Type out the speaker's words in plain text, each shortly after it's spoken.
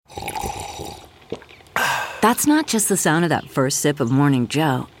That's not just the sound of that first sip of Morning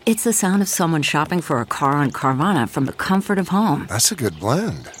Joe. It's the sound of someone shopping for a car on Carvana from the comfort of home. That's a good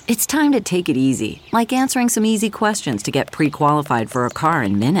blend. It's time to take it easy, like answering some easy questions to get pre-qualified for a car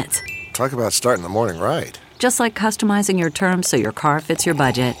in minutes. Talk about starting the morning right. Just like customizing your terms so your car fits your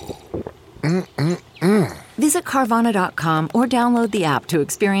budget. Visit Carvana.com or download the app to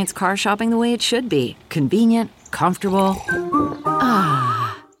experience car shopping the way it should be. Convenient, comfortable.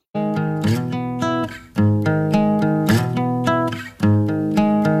 Ah.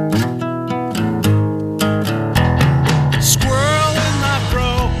 Squirrel in my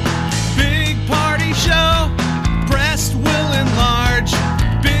fro, big party show. Breast will enlarge,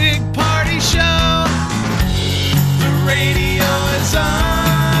 big party show. The radio is on.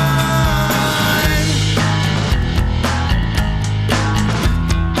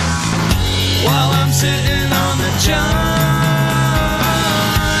 While I'm sitting on the john.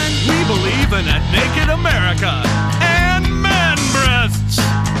 We believe in a naked America and man breasts.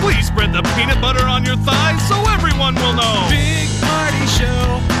 Please spread the peanut butter on your thighs so everyone will know. Big party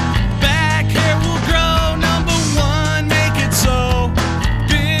show. Back hair will grow. Number one, make it so.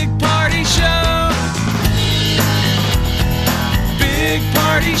 Big party show. Big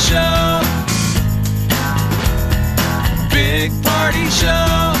party show. Big party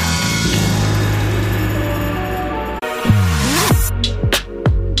show.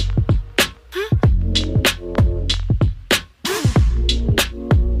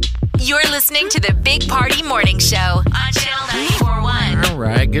 You're listening to the Big Party Morning Show on Channel 94.1. All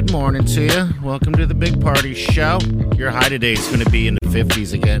right, good morning to you. Welcome to the Big Party Show. Your high today is going to be in the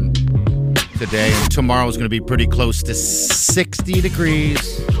 50s again today, and tomorrow is going to be pretty close to 60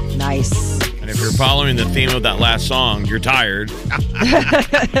 degrees. Nice. And if you're following the theme of that last song, you're tired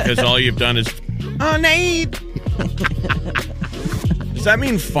because all you've done is Nate. Does that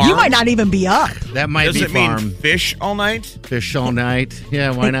mean farm? You might not even be up. That might Does be it farm. mean fish all night? Fish all night. Yeah,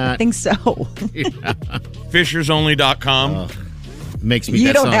 why I not? think so. Fishersonly.com. Makes me. You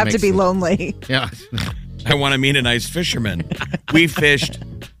that don't song have to makes be me- lonely. Yeah, I want to meet a nice fisherman. We fished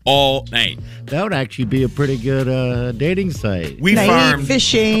all night. that would actually be a pretty good dating site. We Night farmed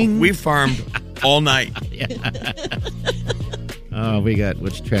fishing. We farmed all night. We got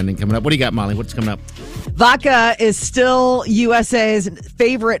what's trending coming up. What do you got, Molly? What's coming up? Vodka is still USA's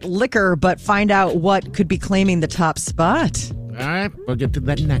favorite liquor, but find out what could be claiming the top spot. All right, we'll get to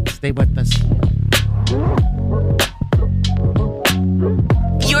that next. Stay with us.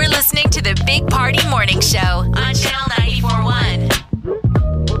 You're listening to the Big Party Morning Show on Channel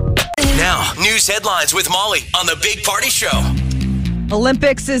 94.1. Now, news headlines with Molly on the Big Party Show.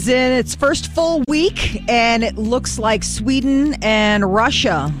 Olympics is in its first full week, and it looks like Sweden and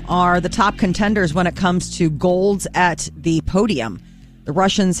Russia are the top contenders when it comes to golds at the podium. The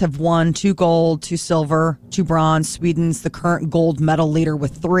Russians have won 2 gold, 2 silver, 2 bronze. Sweden's the current gold medal leader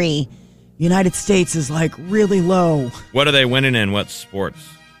with 3. The United States is like really low. What are they winning in? What sports?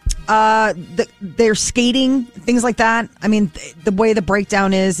 They're skating, things like that. I mean, the way the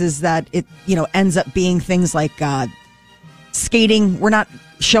breakdown is that it, ends up being things like skating. We're not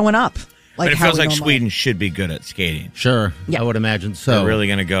showing up. But it how feels we like normally- Sweden should be good at skating. Sure, Yeah. I would imagine so. They're really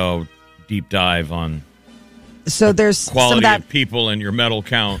going to go deep dive on So there's some of quality that. of people and your medal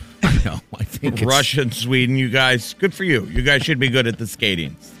count. No, I think it's Russia and Sweden, you guys, good for you. You guys should be good at the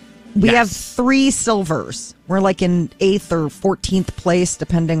skating. We have 3 silvers. We're like in 8th or 14th place,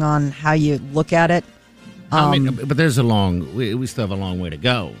 depending on how you look at it. I mean, but there's we still have a long way to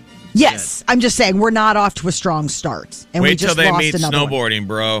go. Yes, I'm just saying we're not off to a strong start, and we Wait till just they lost meet another one. snowboarding,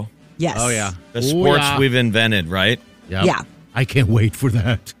 bro. Yes. Oh yeah, The sports we've invented, right? Yep. Yeah. I can't wait for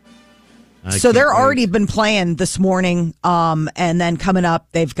that. So they're already been playing this morning, and then coming up,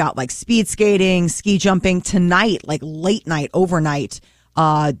 they've got like speed skating, ski jumping tonight, like late night, overnight.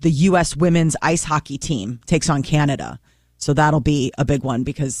 The U.S. women's ice hockey team takes on Canada, so that'll be a big one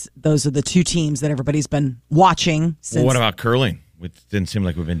because those are the 2 teams that everybody's been watching. Since Well, what about curling? It didn't seem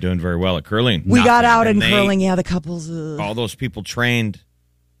like we've been doing very well at curling. we got out in And curling? Yeah, the couples. All those people trained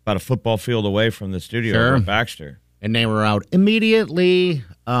about a football field away from the studio Sure. over at Baxter. And they were out immediately.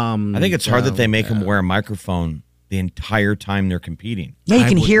 I think it's hard that they make them wear a microphone the entire time they're competing. Yeah, you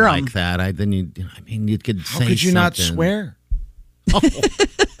can I hear wouldn't them. like that. You could How say could you not something. swear?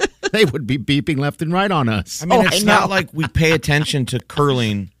 They would be beeping left and right on us. I mean, Oh, it's I not know. like we pay attention to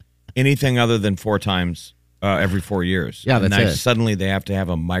curling anything other than 4 times every 4 years. Yeah, and that's now it. Suddenly they have to have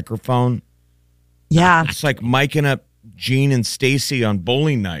a microphone. Yeah. It's like miking up Gene and Stacy on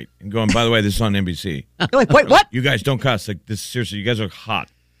bowling night and going, by the way, this is on NBC. You're like, wait, what? You guys don't cuss. Like this, seriously, you guys are hot.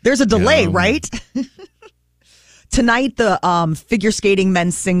 There's a delay, right? tonight, the figure skating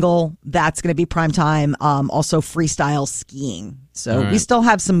men's single, that's going to be prime time. Also freestyle skiing. So we still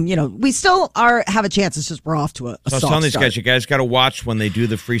have some, we still have a chance. It's just we're off to a So I was soft telling these start. guys, you guys got to watch when they do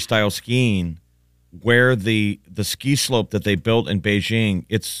the freestyle skiing, where the ski slope that they built in Beijing,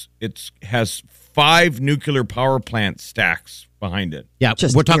 it has 5 nuclear power plant stacks behind it. Yeah,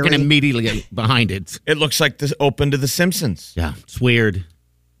 Just we're talking eerie. immediately behind it. It looks like this open to The Simpsons. Yeah, it's weird.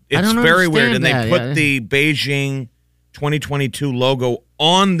 I It's don't very weird. understand And they that, put the Beijing 2022 logo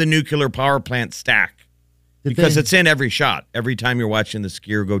on the nuclear power plant stack because it's in every shot. Every time you're watching the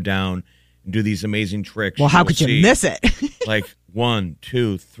skier go down and do these amazing tricks. Well, how you'll could you see, miss it? like 1,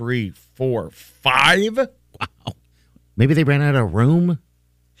 2, 3, 4, 5. Maybe they ran out of room.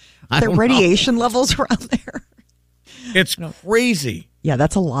 I The don't know. radiation levels around there. It's crazy. Yeah,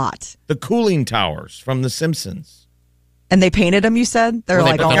 that's a lot. The cooling towers from The Simpsons. And they painted them, you said? They're Well,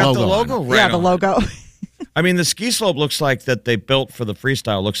 they like put all the Got the logo logo on right yeah, the on it. logo. I mean, the ski slope looks like that they built for the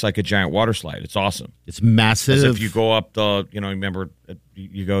freestyle. Looks like a giant water slide. It's awesome. It's massive. As if you go up the, remember,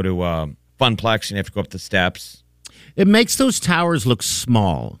 you go to Funplex and you have to go up the steps. It makes those towers look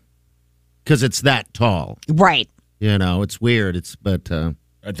small because it's that tall. Right. It's weird.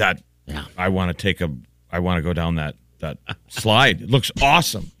 That Yeah. I want to go down that slide. It looks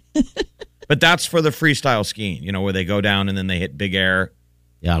awesome. But that's for the freestyle skiing, where they go down and then they hit big air.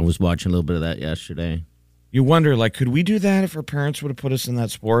 Yeah, I was watching a little bit of that yesterday. You wonder, could we do that if our parents would have put us in that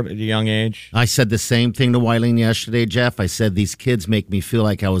sport at a young age? I said the same thing to Wileen yesterday, Jeff. I said these kids make me feel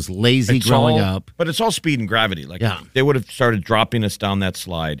like I was lazy growing up. But it's all speed and gravity. They would have started dropping us down that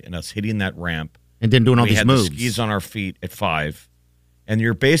slide and us hitting that ramp. And then doing all We these had moves. the skis on our feet at 5. And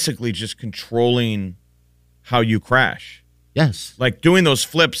you're basically just controlling how you crash. Yes. Doing those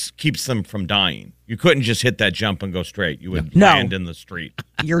flips keeps them from dying. You couldn't just hit that jump and go straight. You would No. land in the street.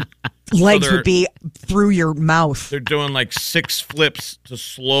 Your legs they're- would be through your mouth. They're doing 6 flips to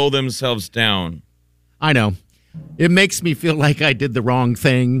slow themselves down. I know. It makes me feel like I did the wrong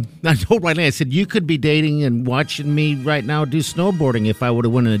thing. I told Wileen, I said, you could be dating and watching me right now do snowboarding if I would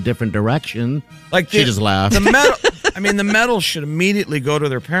have went in a different direction. She just laughed. The medal. The medal should immediately go to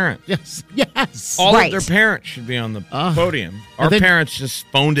their parents. Yes. All Right. of their parents should be on the podium. Our then- parents just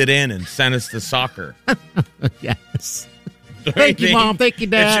phoned it in and sent us to soccer. Yes. Thank you, Mom. Thank you,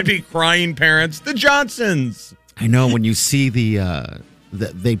 It Dad. should be crying parents. The Johnsons. I know when you see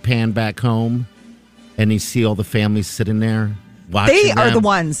they pan back home and you see all the families sitting there watching They are them. the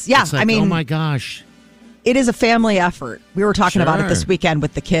ones. Yeah, It's like, I mean, oh my gosh. it is a family effort. We were talking about it this Sure. weekend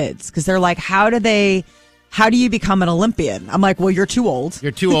with the kids because they're like, how do you become an Olympian? I'm like, well, you're too old.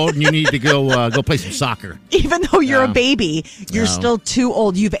 You're too old and you need to go play some soccer. Even though you're a Yeah. baby, you're No. still too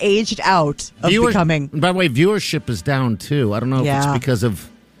old. You've aged out of becoming. By the way, viewership is down too. I don't know if Yeah. it's because of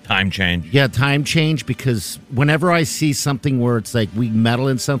Time change. time change, because whenever I see something where it's like we meddle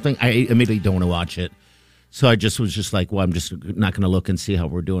in something, I immediately don't want to watch it. So I was just like, well, I'm just not going to look and see how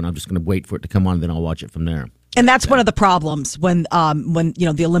we're doing. I'm just going to wait for it to come on, then I'll watch it from there. And that's one of the problems when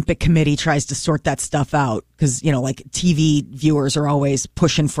the Olympic Committee tries to sort that stuff out because TV viewers are always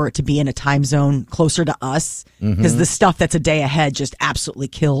pushing for it to be in a time zone closer to us because the stuff that's a day ahead just absolutely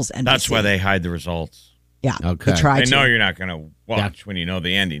kills NBC. That's why they hide the results. Yeah, Okay. they try They to. know you're not going to watch when you know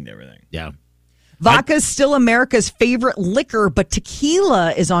the ending to everything. Yeah. Vodka is still America's favorite liquor, but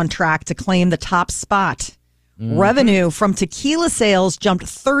tequila is on track to claim the top spot. Revenue from tequila sales jumped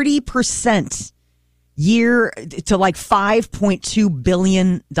 30% year to $5.2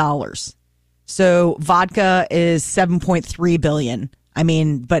 billion. So vodka is $7.3 billion. I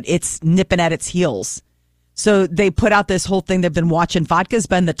mean, but it's nipping at its heels. So they put out this whole thing they've been watching. Vodka's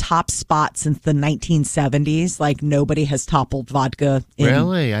been the top spot since the 1970s. Nobody has toppled vodka in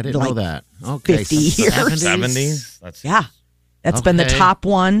Really? I didn't know that. Okay. 50 years. 70s? That's Yeah. That's been the Okay. top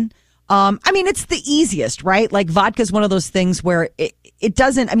one. It's the easiest, right? Vodka is one of those things where it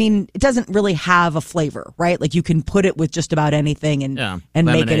doesn't really have a flavor, right? You can put it with just about anything and Yeah. make it a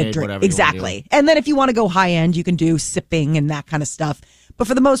Lemonade, drink. whatever you wanna Exactly. And then if you want to go high end, you can do sipping and that kind of stuff. But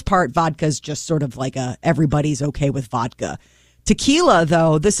for the most part, vodka is just sort of everybody's okay with vodka. Tequila,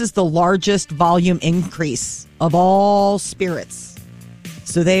 though, this is the largest volume increase of all spirits.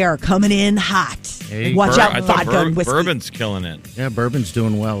 So they are coming in hot. Hey, Watch out, I thought vodka and whiskey. bourbon's killing it. Yeah, bourbon's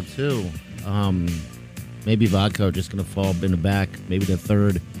doing well too. Maybe vodka just going to fall in the back, maybe the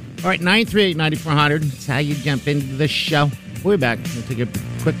third. All right, 938-9400. That's how you jump into the show. We'll be back. We'll take a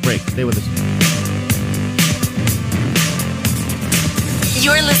quick break. Stay with us.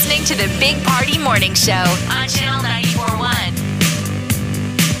 You're listening to the Big Party Morning Show on Channel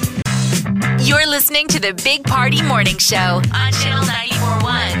 94.1. You're listening to the Big Party Morning Show on Channel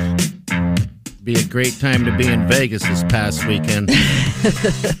 94.1. Be a great time to be in Vegas this past weekend.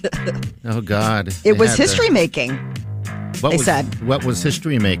 Oh, God. It was history making. What they was, said. What was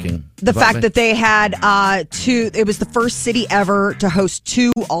history making? The fact that they had it was the first city ever to host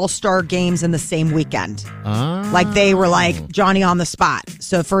 2 All-Star games in the same weekend. Like they were like Johnny on the spot.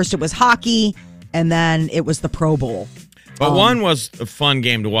 So first it was hockey, and then it was the Pro Bowl. But one was a fun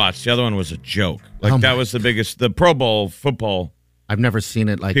game to watch. The other one was a joke. Like that was the biggest. The Pro Bowl football. I've never seen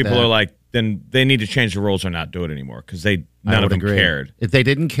it like people that. Are like, then they need to change the rules or not do it anymore because none of them cared. If they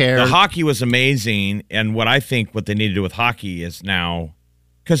didn't care, the hockey was amazing, and what they need to do with hockey is now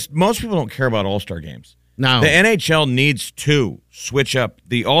because most people don't care about All-Star games. No, the NHL needs to switch up.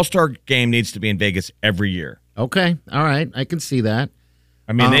 The All-Star game needs to be in Vegas every year. Okay, all right, I can see that.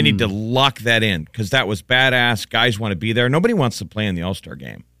 I mean, they need to lock that in because that was badass. Guys want to be there. Nobody wants to play in the All-Star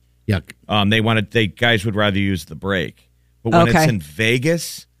game. Yuck. Guys would rather use the break. But when it's in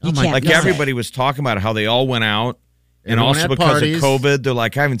Vegas, everybody was talking about how they all went out, and also because of COVID, they're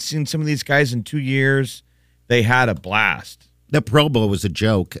like, I haven't seen some of these guys in 2 years. They had a blast. The Pro Bowl was a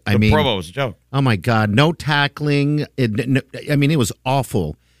joke. The Pro Bowl was a joke. Oh my God, no tackling. It was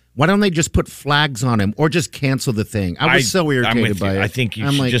awful. Why don't they just put flags on him or just cancel the thing? I was so irritated by it. I think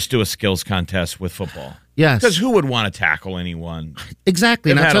you should just do a skills contest with football. Yes. Because who would want to tackle anyone?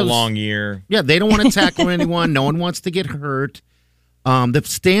 Exactly. They've had a long year. Yeah, they don't want to tackle anyone. No one wants to get hurt. The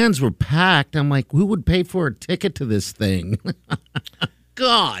stands were packed. I'm like, who would pay for a ticket to this thing?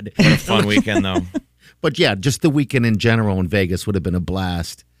 God. What a fun weekend, though. But yeah, just the weekend in general in Vegas would have been a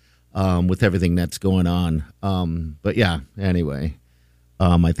blast with everything that's going on. But yeah, anyway.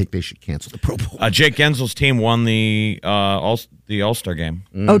 I think they should cancel the Pro Bowl. Jake Gensel's team won the All-Star game.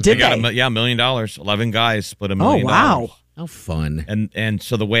 Oh, did they? $1 million. 11 guys split $1 million. Oh, wow. How fun. And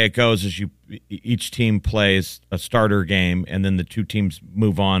so the way it goes is each team plays a starter game, and then the 2 teams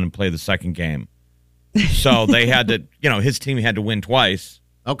move on and play the second game. So they had to, his team had to win twice.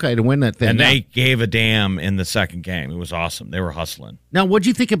 Okay, to win that thing. And they gave a damn in the second game. It was awesome. They were hustling. Now, what do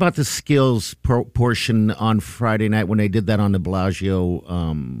you think about the skills portion on Friday night when they did that on the Bellagio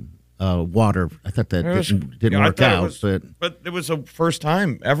water? I thought that didn't work out. But it was the first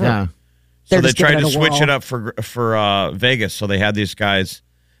time ever. Yeah. So they tried to switch it up for Vegas. So they had these guys.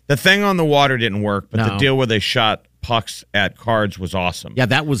 The thing on the water didn't work, but the deal where they shot pucks at cards was awesome. Yeah,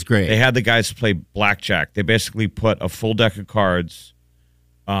 that was great. They had the guys play blackjack. They basically put a full deck of cards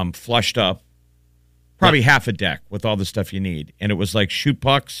flushed up, probably half a deck with all the stuff you need. And it was like shoot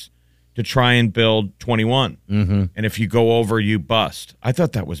pucks to try and build 21. Mm-hmm. And if you go over, you bust. I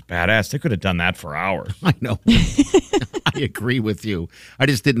thought that was badass. They could have done that for hours. I know. I agree with you. I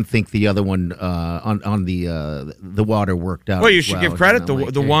just didn't think the other one on the water worked out. Well, you should give credit.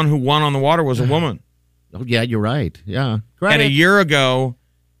 The one who won on the water was a woman. Oh, yeah, you're right. Yeah. Credit. And a year ago,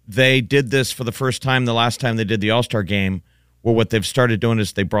 they did this for the first time, the last time they did the All-Star game. Well, what they've started doing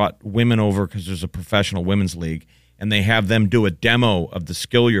is they brought women over because there's a professional women's league, and they have them do a demo of the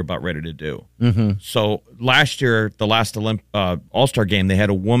skill you're about ready to do. Mm-hmm. So last year, the last All-Star game, they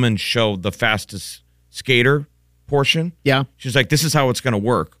had a woman show the fastest skater portion. Yeah. She's like, this is how it's going to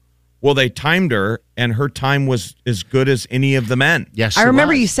work. Well, they timed her, and her time was as good as any of the men. Yes, I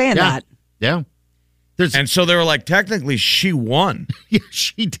remember you saying that. Yeah. And so they were like, technically, she won. Yeah,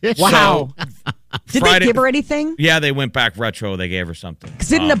 she did. Wow. Did they give her anything? Yeah, they went back retro. They gave her something. Because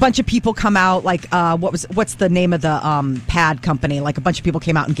didn't a bunch of people come out, like, what's the name of the pad company? Like, a bunch of people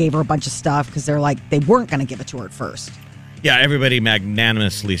came out and gave her a bunch of stuff because they're like, they weren't going to give it to her at first. Yeah, everybody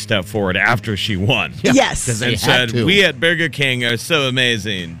magnanimously stepped forward after she won. Yeah. Yes. And said, we at Burger King are so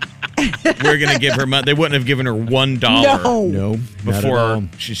amazing. We're going to give her money. They wouldn't have given her $1 No, before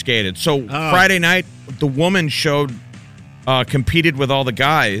she skated. So Friday night, the woman competed with all the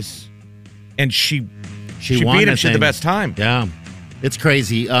guys, and she beat him. She had the best time. Yeah, it's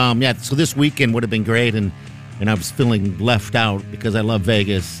crazy. So this weekend would have been great, and I was feeling left out because I love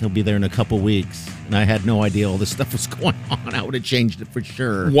Vegas. I'll be there in a couple weeks, and I had no idea all this stuff was going on. I would have changed it for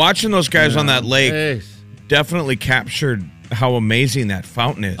sure. Watching those guys on that lake definitely captured how amazing that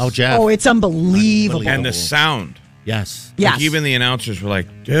fountain is. Oh, Jeff. Oh, it's unbelievable. And the sound. Yes. Like even the announcers were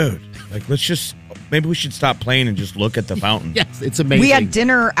like, dude, maybe we should stop playing and just look at the fountain. Yes, it's amazing. We had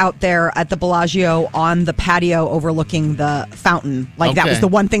dinner out there at the Bellagio on the patio overlooking the fountain. Like, that was the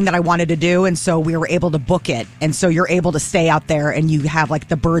one thing that I wanted to do, and so we were able to book it. And so you're able to stay out there, and you have, like,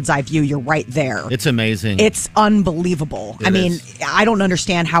 the bird's eye view. You're right there. It's amazing. It's unbelievable. It mean, is. I don't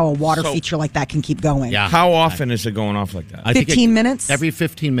understand how a water feature like that can keep going. Yeah. How often is it going off like that? 15 minutes? Every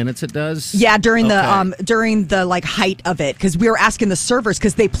 15 minutes it does? Yeah, during the like height of it, because we were asking the servers,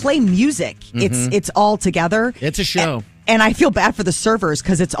 because they play music. Mm-hmm. It's all together. It's a show. And I feel bad for the servers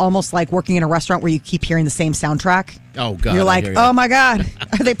because it's almost like working in a restaurant where you keep hearing the same soundtrack. Oh, God. You're like, oh, my God.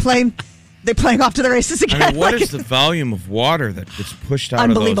 Are they playing off to the races again? I mean, what is the volume of water that gets pushed out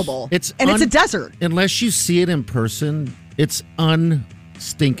Unbelievable. of those? It's a desert. Unless you see it in person, it's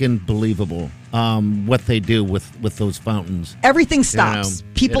unstinking believable what they do with those fountains. Everything stops.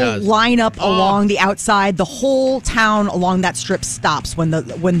 People line up along the outside. The whole town along that strip stops when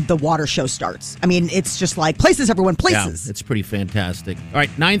the water show starts. I mean, it's just like places, everyone, places. Yeah, it's pretty fantastic. All right,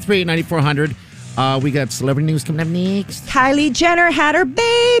 938-9400. We got celebrity news coming up next. Kylie Jenner had her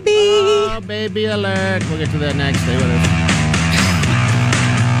baby. Oh, baby alert. We'll get to that next. Stay with us.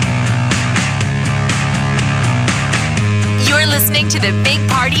 You're listening to the Big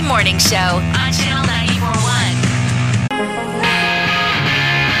Party Morning Show on Channel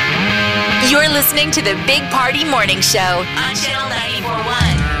 94.1. You're listening to the Big Party Morning Show on Channel 94.1. All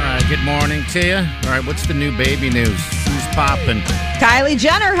right, good morning to you. All right, what's the new baby news? Who's popping? Kylie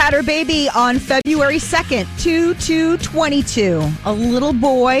Jenner had her baby on February 2nd, 2222. A little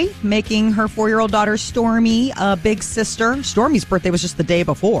boy, making her 4-year-old daughter Stormy a big sister. Stormy's birthday was just the day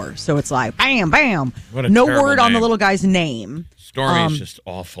before, so it's like, bam, bam. What a no terrible word on the name. little guy's name. Stormy's just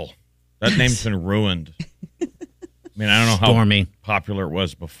awful. That name's been ruined. I mean, I don't know how Stormy. popular it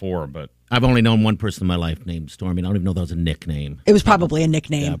was before, but I've only known one person in my life named Stormy. I don't even know that was a nickname. It was probably a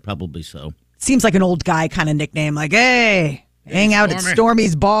nickname. Yeah, probably so. Seems like an old guy kind of nickname, like, hey, hang out at Stormy.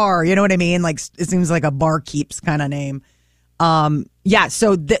 Stormy's bar. You know what I mean? Like, it seems like a barkeep's kind of name. Yeah,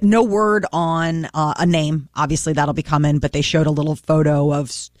 so no word on a name. Obviously, that'll be coming, but they showed a little photo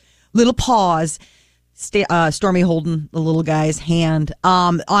of little paws. Stormy holding the little guy's hand.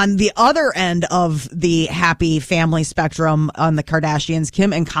 On the other end of the happy family spectrum on the Kardashians,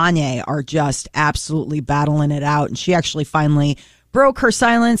 Kim and Kanye are just absolutely battling it out. And she actually finally broke her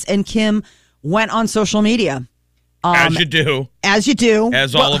silence, and Kim went on social media. as you do. As you do.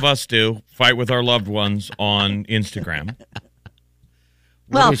 As all of us do. Fight with our loved ones on Instagram.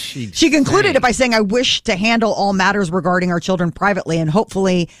 Well, is she concluded saying? it by saying, I wish to handle all matters regarding our children privately, and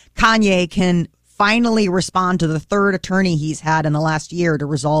hopefully Kanye can finally respond to the third attorney he's had in the last year to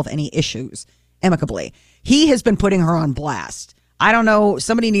resolve any issues amicably. He has been putting her on blast. I don't know.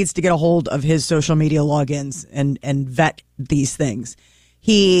 Somebody needs to get a hold of his social media logins and vet these things.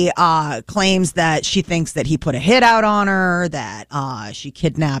 He claims that she thinks that he put a hit out on her, that she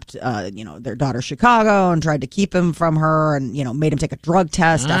kidnapped, their daughter Chicago and tried to keep him from her and, made him take a drug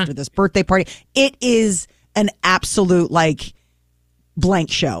test after this birthday party. It is an absolute,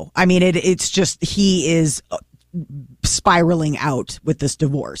 blank show. I mean, it's just he is spiraling out with this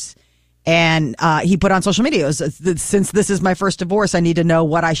divorce. And he put on social media, since this is my first divorce, I need to know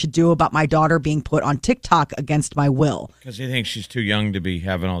what I should do about my daughter being put on TikTok against my will. Because he thinks she's too young to be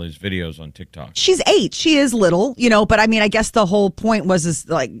having all these videos on TikTok. She's 8. She is little, but I mean, I guess the whole point was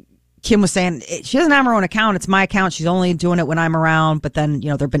Kim was saying, she doesn't have her own account. It's my account. She's only doing it when I'm around. But then,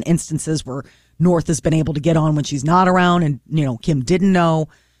 there have been instances where North has been able to get on when she's not around and, Kim didn't know.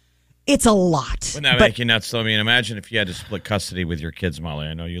 It's a lot. Wouldn't that make you nuts, though? I mean, imagine if you had to split custody with your kids, Molly.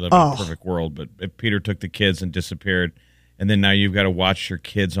 I know you live in a perfect world, but if Peter took the kids and disappeared, and then now you've got to watch your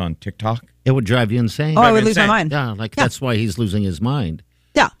kids on TikTok? It would drive you insane. Oh, I would lose my mind. Yeah, that's why he's losing his mind.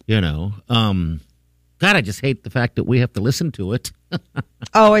 Yeah. God, I just hate the fact that we have to listen to it.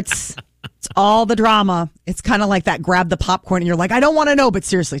 Oh, it's all the drama. It's kind of like that grab the popcorn and you're like, I don't want to know, but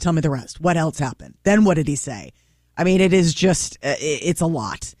seriously, tell me the rest. What else happened? Then what did he say? I mean, it is just, it's a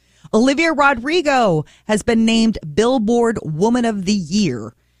lot. Olivia Rodrigo has been named Billboard Woman of the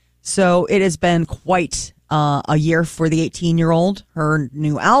Year. So it has been quite a year for the 18-year-old. Her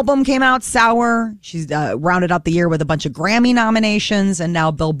new album came out, Sour. She's rounded out the year with a bunch of Grammy nominations, and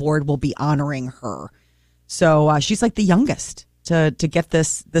now Billboard will be honoring her. So she's like the youngest to get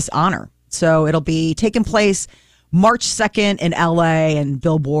this honor. So it'll be taking place March 2nd in LA, and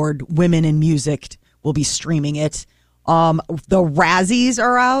Billboard Women in Music will be streaming it. The Razzies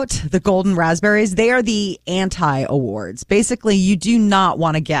are out, the Golden Raspberries. They are the anti-awards. Basically, you do not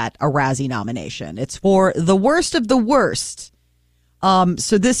want to get a Razzie nomination. It's for the worst of the worst.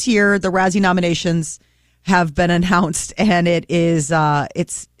 So this year, the Razzie nominations have been announced, and it is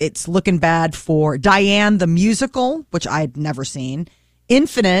it's looking bad for Diane the Musical, which I'd never seen,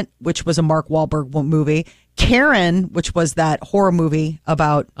 Infinite, which was a Mark Wahlberg movie, Karen, which was that horror movie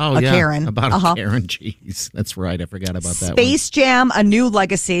about Karen. About a Karen, jeez. That's right. I forgot about that Space Jam, A New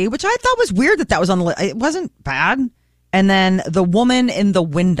Legacy, which I thought was weird that was on the list. It wasn't bad. And then The Woman in the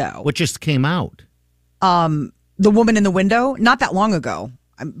Window. Which just came out. The Woman in the Window, not that long ago.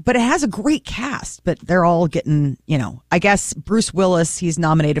 But it has a great cast, but they're all getting, I guess Bruce Willis, he's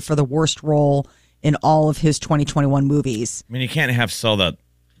nominated for the worst role in all of his 2021 movies. I mean, you can't sell that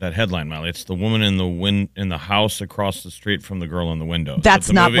headline, Molly. It's the woman in the house across the street from the girl in the window.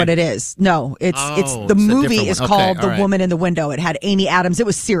 That's not what it is. No, it's the movie is called The Woman in the Window. It had Amy Adams. It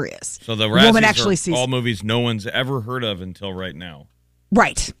was serious. So the woman actually sees all movies no one's ever heard of until right now.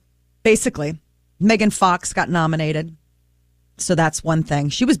 Right. Basically, Megan Fox got nominated. So that's one thing.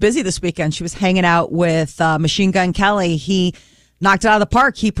 She was busy this weekend. She was hanging out with Machine Gun Kelly. He knocked it out of the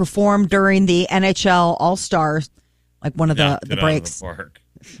park. He performed during the NHL All-Star, like one of the breaks.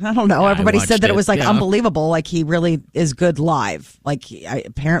 I don't know. Everybody said that it was unbelievable. Like he really is good live. Like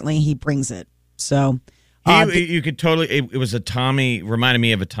apparently he brings it. So you could totally. It was reminded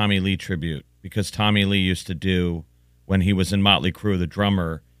me of a Tommy Lee tribute because Tommy Lee used to do when he was in Motley Crue, the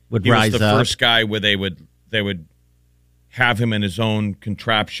drummer would he rise was the up. first guy where they would have him in his own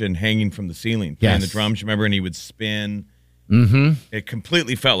contraption hanging from the ceiling playing the drums. Remember, and he would spin. Mm-hmm. It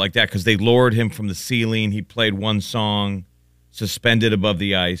completely felt like that because they lowered him from the ceiling. He played one song. Suspended above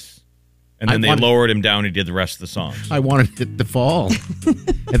the ice, and then they lowered him down. He did the rest of the song. I wanted it to fall,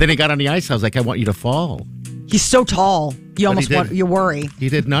 and then he got on the ice. I was like, I want you to fall. He's so tall, you worry. He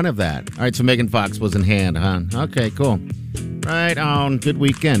did none of that. All right, so Megan Fox was in hand, huh? Okay, cool. Right on. Good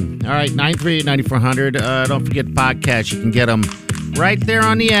weekend. All right, 938-9400. Don't forget podcasts. You can get them right there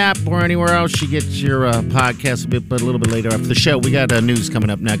on the app or anywhere else you get your podcast a little bit later after the show. We got news coming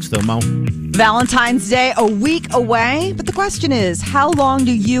up next, though, Mo. Valentine's Day a week away. But the question is, how long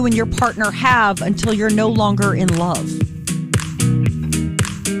do you and your partner have until you're no longer in love?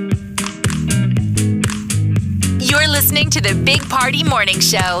 You're listening to the Big Party Morning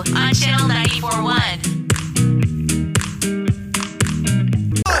Show on Channel 94.1.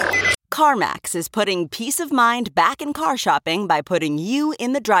 CarMax is putting peace of mind back in car shopping by putting you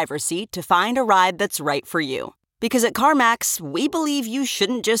in the driver's seat to find a ride that's right for you. Because at CarMax, we believe you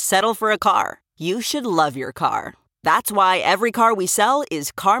shouldn't just settle for a car. You should love your car. That's why every car we sell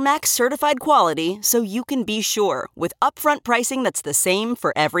is CarMax certified quality, so you can be sure with upfront pricing that's the same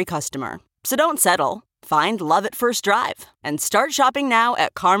for every customer. So don't settle. Find love at first drive and start shopping now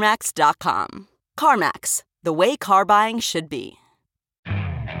at CarMax.com. CarMax, the way car buying should be.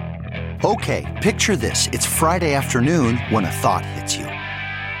 Okay, picture this. It's Friday afternoon when a thought hits you.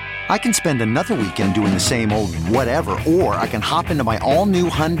 I can spend another weekend doing the same old whatever, or I can hop into my all-new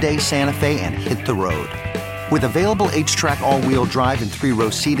Hyundai Santa Fe and hit the road. With available H-Track all-wheel drive and 3-row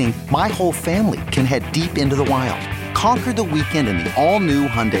seating, my whole family can head deep into the wild. Conquer the weekend in the all-new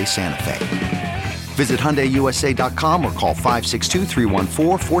Hyundai Santa Fe. Visit HyundaiUSA.com or call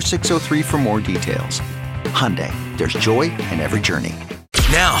 562-314-4603 for more details. Hyundai, there's joy in every journey.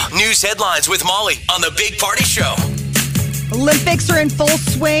 Now, news headlines with Molly on the Big Party Show. Olympics are in full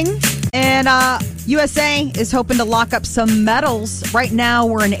swing, and USA is hoping to lock up some medals. Right now,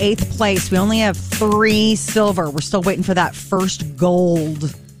 we're in 8th place. We only have 3 silver. We're still waiting for that first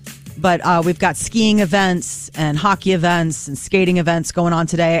gold. But we've got skiing events and hockey events and skating events going on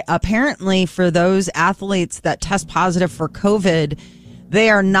today. Apparently, for those athletes that test positive for COVID, they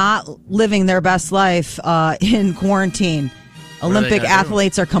are not living their best life in quarantine. Olympic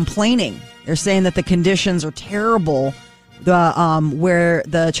athletes are complaining. They're saying that the conditions are terrible. Where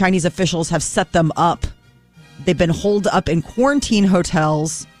the Chinese officials have set them up, they've been holed up in quarantine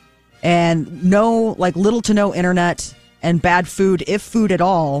hotels, and little to no internet, and bad food, if food at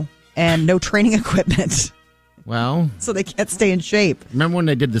all, and no training equipment. Well, so they can't stay in shape. Remember when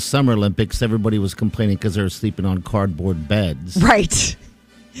they did the Summer Olympics? Everybody was complaining because they were sleeping on cardboard beds. Right?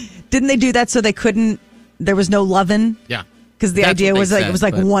 Didn't they do that so they couldn't? There was no loving. Yeah. Because the idea was it was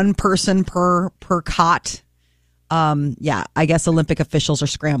one person per cot. I guess Olympic officials are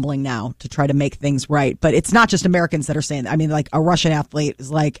scrambling now to try to make things right. But it's not just Americans that are saying that. I mean, like a Russian athlete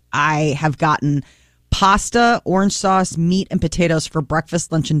is like, I have gotten pasta, orange sauce, meat, and potatoes for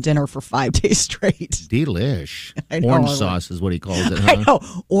breakfast, lunch, and dinner for 5 days straight. Delish. Orange sauce is what he calls it, huh? I know.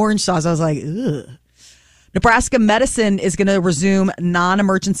 Orange sauce. I was like, ugh. Nebraska Medicine is going to resume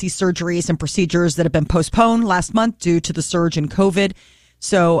non-emergency surgeries and procedures that have been postponed last month due to the surge in COVID.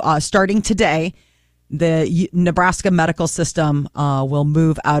 So starting today, the Nebraska medical system will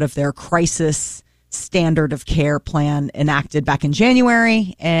move out of their crisis standard of care plan enacted back in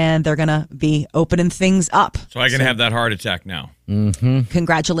January, and they're going to be opening things up. So I can have that heart attack now. Mm-hmm.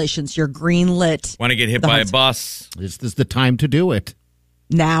 Congratulations. You're green lit. Want to get hit by a bus? This is the time to do it.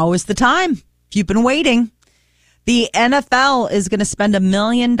 Now is the time. If you've been waiting. The NFL is going to spend $1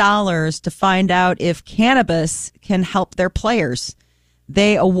 million to find out if cannabis can help their players.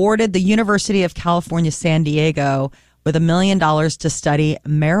 They awarded the University of California, San Diego with $1 million to study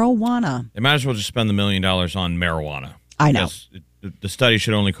marijuana. They might as well just spend the $1 million on marijuana. I know. The study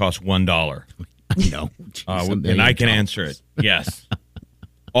should only cost $1. No. And I can answer it. Yes.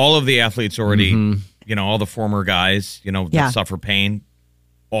 All of the athletes already, all the former guys, that suffer pain,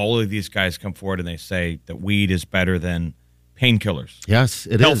 all of these guys come forward and they say that weed is better than painkillers. Yes,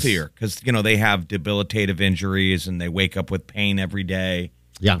 it is. Healthier because, they have debilitative injuries and they wake up with pain every day.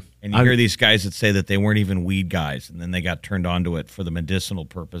 Yeah. And you hear these guys that say that they weren't even weed guys and then they got turned on to it for the medicinal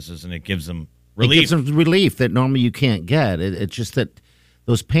purposes and it gives them relief. It gives them relief that normally you can't get. It's just that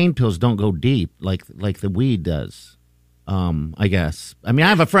those pain pills don't go deep like the weed does, I guess. I mean, I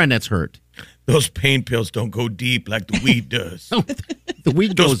have a friend that's hurt. Those pain pills don't go deep like the weed does. The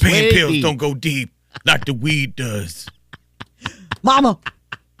weed Those goes pain way pills deep. don't go deep like the weed does. Mama.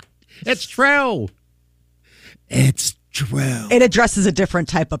 It's true. It's true. It addresses a different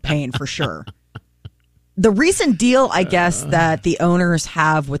type of pain for sure. The recent deal, I guess, that the owners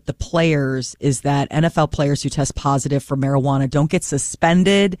have with the players is that NFL players who test positive for marijuana don't get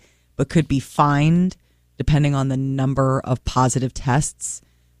suspended, but could be fined depending on the number of positive tests.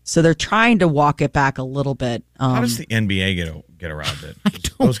 So they're trying to walk it back a little bit. How does the NBA get around it?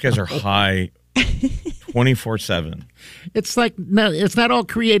 Those guys are high 24/7. It's like, no, it's not all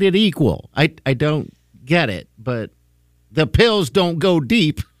created equal. I don't get it, but the pills don't go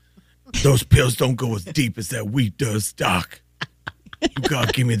deep. Those pills don't go as deep as that weed does, Doc. You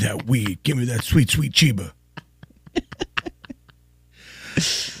gotta give me that weed. Give me that sweet, sweet Chiba.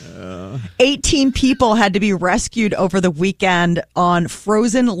 18 people had to be rescued over the weekend on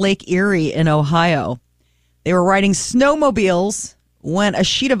frozen Lake Erie in Ohio. They were riding snowmobiles when a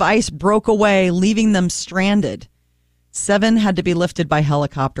sheet of ice broke away, leaving them stranded. 7 had to be lifted by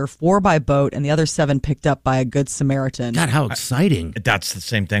helicopter, 4 by boat, and the other 7 picked up by a Good Samaritan. God, how exciting. That's the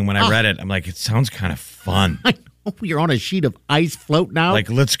same thing when I read it. I'm like, it sounds kind of fun. I know. You're on a sheet of ice floating out. Like,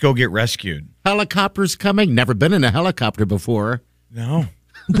 let's go get rescued. Helicopters coming. Never been in a helicopter before. No.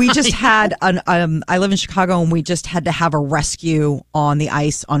 We just had I live in Chicago, and we just had to have a rescue on the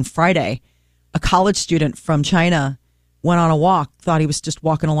ice on Friday. A college student from China went on a walk, thought he was just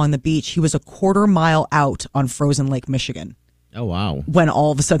walking along the beach. He was a quarter mile out on frozen Lake Michigan. Oh, wow. When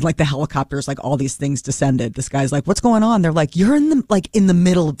all of a sudden, like the helicopters, like all these things descended. This guy's like, what's going on? They're like, you're in the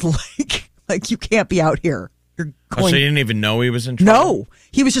middle of the lake. Like, you can't be out here. You're going. So you didn't even know he was in trouble? No,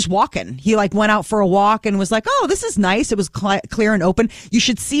 he was just walking. He went out for a walk and was like, oh, this is nice. It was clear and open. You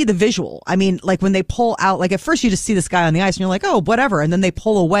should see the visual. I mean, like when they pull out, like at first you just see this guy on the ice and you're like, oh, whatever. And then they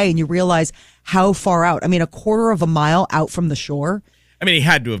pull away and you realize how far out. I mean, a quarter of a mile out from the shore. I mean, he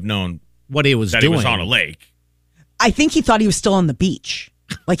had to have known what he was that doing. He was on a lake. I think he thought he was still on the beach.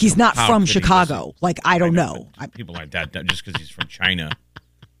 Like he's not from Chicago. Like, I don't know. People like that, just because he's from China,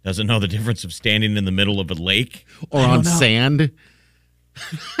 doesn't know the difference of standing in the middle of a lake. Or on sand.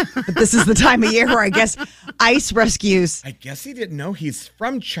 But this is the time of year where I guess ice rescues. I guess he didn't know he's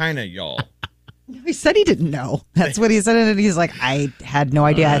from China, y'all. He said he didn't know. That's what he said. And he's like, I had no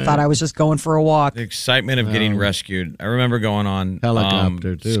idea. I thought I was just going for a walk. The excitement of getting rescued. I remember going on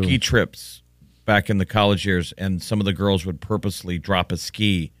helicopter too. Ski trips back in the college years, and some of the girls would purposely drop a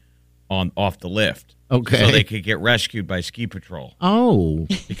ski off the lift. Okay. So they could get rescued by ski patrol. Oh.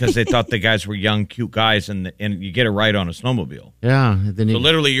 Because they thought the guys were young, cute guys, and you get a ride on a snowmobile. Yeah. So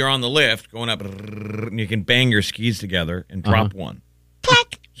literally you're on the lift going up, and you can bang your skis together and drop one.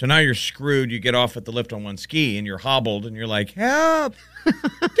 Clack. So now you're screwed. You get off at the lift on one ski, and you're hobbled, and you're like, help,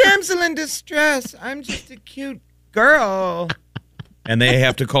 damsel in distress. I'm just a cute girl. And they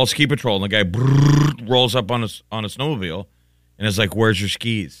have to call ski patrol, and the guy rolls up on a snowmobile, and is like, where's your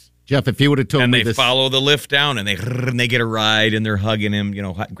skis? Jeff, if you would have told me this. And they follow the lift down, and they get a ride, and they're hugging him,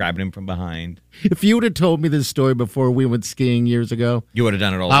 grabbing him from behind. If you would have told me this story before we went skiing years ago, you would have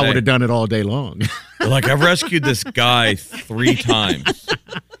done it all day. I would have done it all day long. Like, I've rescued this guy 3 times,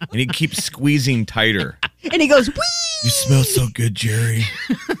 and he keeps squeezing tighter. And he goes, wee! You smell so good, Jerry.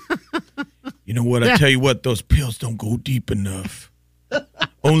 You know what? I tell you what, those pills don't go deep enough.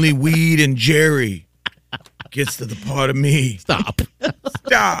 Only weed and Jerry gets to the part of me. Stop.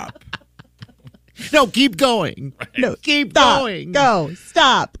 No, keep going. Right. No, keep stop, going. Go.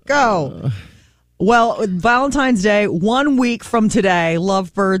 Stop. Go. Well, Valentine's Day, 1 week from today,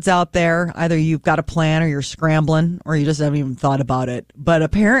 lovebirds out there, either you've got a plan or you're scrambling or you just haven't even thought about it. But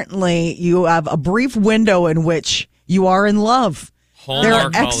apparently you have a brief window in which you are in love.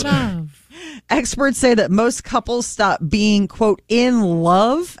 Hallmark holiday. Experts say that most couples stop being, quote, in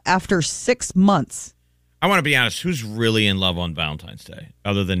love after 6 months. I want to be honest, who's really in love on Valentine's Day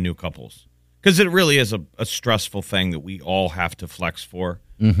other than new couples? Because it really is a stressful thing that we all have to flex for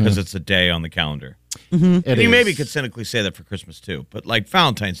because it's a day on the calendar. Mm-hmm. And you maybe could cynically say that for Christmas too, but like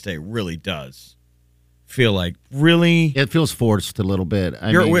Valentine's Day really does feel like. Really? It feels forced a little bit.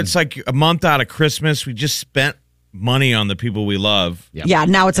 It's like a month out of Christmas. We just spent money on the people we love. Yep. Yeah,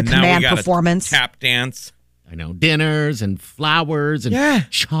 now it's a And now we command gotta performance. Tap dance. I know, dinners and flowers and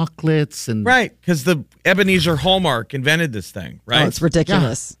chocolates and Right, because the Ebenezer Hallmark invented this thing, right? Oh, it's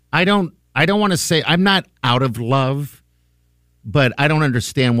ridiculous. I don't want to say I'm not out of love, but I don't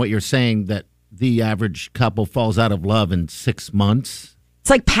understand what you're saying that the average couple falls out of love in 6 months. It's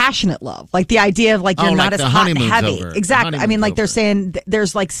like passionate love, like the idea of like you're not like as the hot and honeymoon's heavy. over. Exactly. I mean, like they're Honeymoon's saying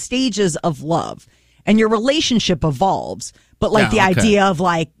there's like stages of love, and your relationship evolves. But like the Yeah, okay. idea of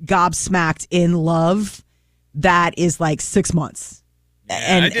like gobsmacked in love, that is like 6 months.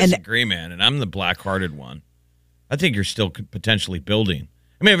 I disagree, man, and I'm the black-hearted one. I think you're still potentially building.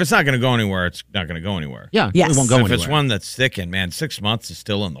 I mean, if it's not going to go anywhere, it's not going to go anywhere. Yeah, Yes. it won't go If anywhere. it's one that's thickened, man, 6 months is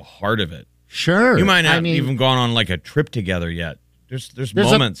still in the heart of it. Sure. You might not I mean, even gone on like a trip together yet. There's There's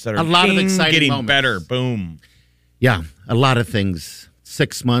moments that are a lot of ding, exciting getting moments. better. Boom. Yeah, a lot of things.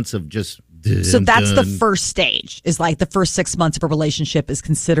 6 months of just. So that's the done. first stage, is like the first 6 months of a relationship is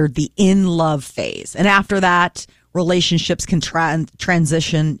considered the in love phase. And after that, relationships can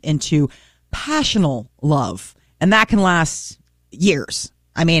transition into passional love. And that can last years.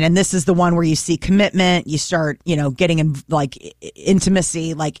 I mean, and this is the one where you see commitment, you start, getting in like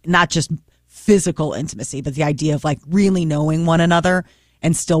intimacy, like not just physical intimacy, but the idea of like really knowing one another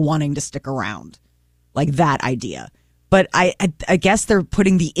and still wanting to stick around. Like that idea. But I guess they're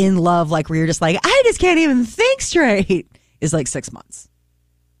putting the in love, like where you're just like, I just can't even think straight, is like 6 months.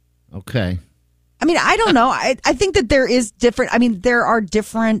 Okay. I mean, I don't know. I think that there is different. I mean, there are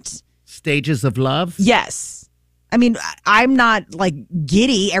different Stages of love? Yes. I mean, I'm not like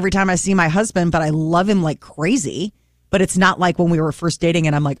giddy every time I see my husband, but I love him like crazy. But it's not like when we were first dating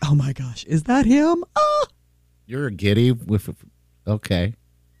and I'm like, oh my gosh, is that him? Oh. You're giddy with. Okay.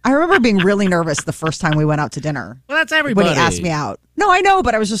 I remember being really nervous the first time we went out to dinner. Well, that's everybody. When he asked me out. No, I know,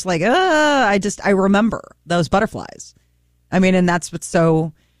 but I was just like, I remember those butterflies. I mean, and that's what's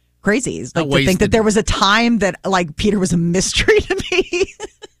so crazy. Is like to think that there was a time that like Peter was a mystery to me.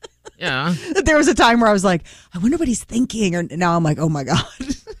 Yeah. There was a time where I was like, I wonder what he's thinking. Or now I'm like, oh my God.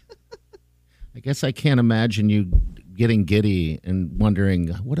 I guess I can't imagine you getting giddy and wondering,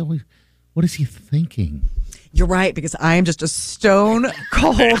 what is he thinking? You're right, because I am just a stone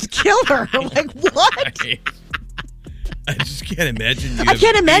cold killer. Like, what? I just can't imagine you. I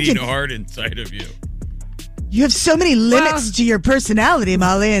can't imagine. Beating hard inside of you. You have so many limits to your personality,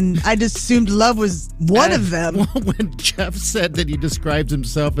 Molly, and I just assumed love was one of them. When Jeff said that he describes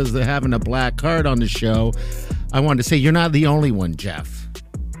himself as having a black heart on the show, I wanted to say, you're not the only one, Jeff.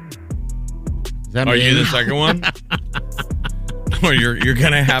 Are you the second one? Or you're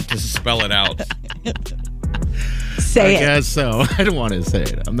going to have to spell it out. Say I guess so. I don't want to say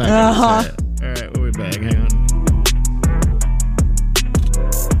it. I'm not going to say it. All right, we'll be back. Hang on.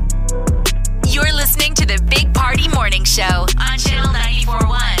 You're listening to the Big Party Morning Show on Channel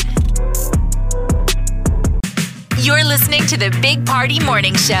 94.1. You're listening to the Big Party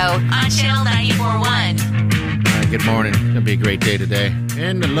Morning Show on Channel 94.1. All right, good morning. It's going to be a great day today.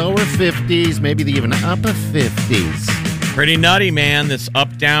 In the lower 50s, maybe even upper 50s. Pretty nutty, man. This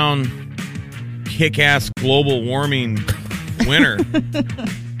up-down, kick-ass global warming winter.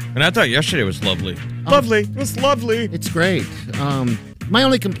 And I thought yesterday was lovely. Lovely. It was lovely. It's great. My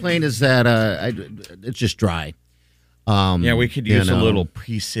only complaint is that it's just dry. Yeah, we could use a little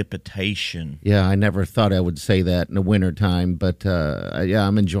precipitation. Yeah, I never thought I would say that in the wintertime, but yeah,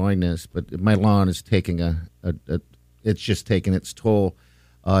 I'm enjoying this. But my lawn is taking it's just taking its toll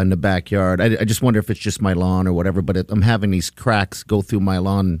in the backyard. I just wonder if it's just my lawn or whatever, but I'm having these cracks go through my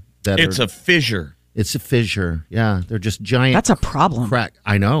lawn. It's a fissure. It's a fissure. Yeah, they're just giant. That's a problem. Crack.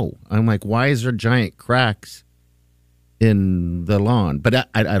 I know. I'm like, why is there giant cracks in the lawn? But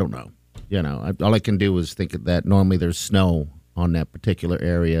I don't know. You know, all I can do is think of that. Normally, there's snow on that particular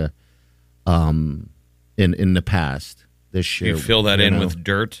area. In the past, this year, You fill that in with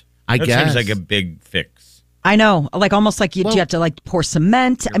dirt. I that guess. seems like a big fix. I know, like almost like you have to like pour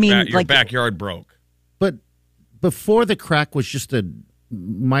cement. Your like backyard broke. But before the crack was just a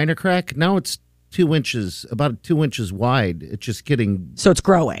minor crack. Now it's 2 inches, about 2 inches wide. It's just getting. So it's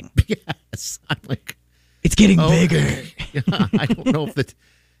growing. Yes, I'm like, it's getting bigger. Yeah, I don't know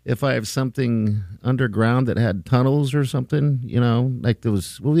if I have something underground that had tunnels or something. You know, like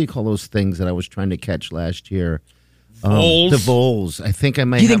those. What do you call those things that I was trying to catch last year? Voles? The voles. I think I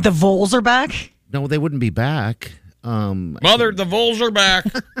may. Do you think the voles are back? No, they wouldn't be back. Mother, the voles are back.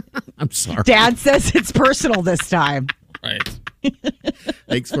 I'm sorry. Dad says it's personal this time. Right.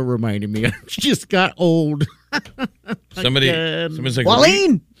 Thanks for reminding me. I just got old. Somebody's like,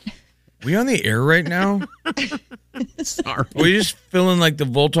 Wallene. We on the air right now? Sorry. Are we just feeling like the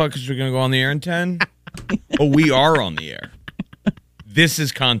Voltalk because we're going to go on the air in 10? Oh, we are on the air. This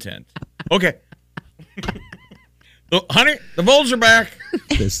is content. Okay. Honey, the Vols are back.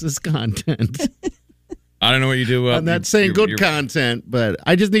 This is content. I don't know what you do. I'm not saying good content, but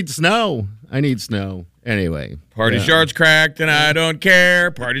I just need snow. I need snow. Anyway. Party shorts cracked and I don't care.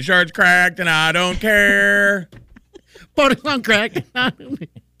 Party shorts cracked and I don't care. Party shorts cracked.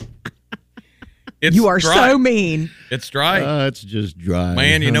 You are dry. so mean. It's dry. It's just dry.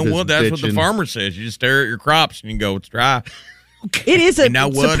 Man, you I'm know just what? That's what the bitching. farmer says. You just stare at your crops and you go, it's dry. It is a You know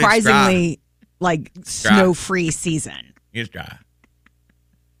what? It's surprisingly like snow-free season. It's dry.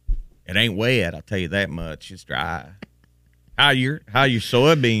 It ain't wet, I'll tell you that much. It's dry. How your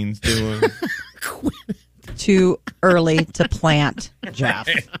soybeans doing? Too early to plant, Jeff.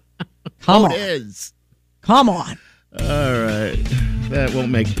 Come on. It is. Come on. All right. That won't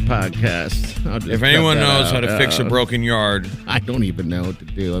make the podcast. I'll just If cut anyone that knows how out. to fix a broken yard, I don't even know what to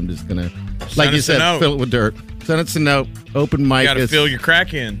do. I'm just going to, Send like you us a said, note. fill it with dirt. Send us a note. Open mic. you got to is- fill your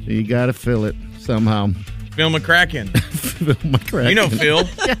crack in. You got to fill it somehow. Fill my crack in. Fill my crack. You know Phil.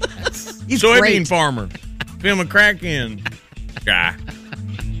 He's Soybean great. farmer. Fill my crack in. Dry.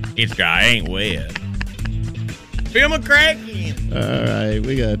 It's dry. Ain't wet. Fill my crack in. All right.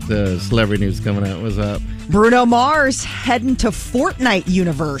 We got celebrity news coming out. What's up? Bruno Mars heading to Fortnite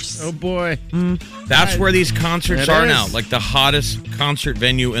universe. Oh, boy. That's where these concerts It are is. now. Like the hottest concert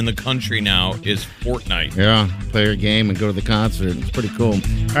venue in the country now is Fortnite. Yeah. Play your game and go to the concert. It's pretty cool.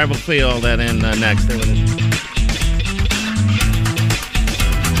 All right. We'll fill all that in next. Stay with us.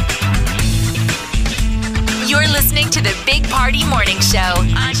 You're listening to the Big Party Morning Show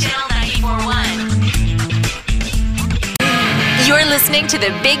on Channel 94.1. You're listening to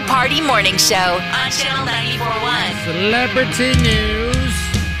the Big Party Morning Show on Channel 94.1. Celebrity news.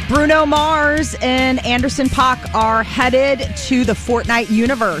 Bruno Mars and Anderson .Paak are headed to the Fortnite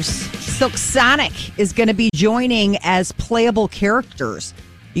universe. Silk Sonic is going to be joining as playable characters.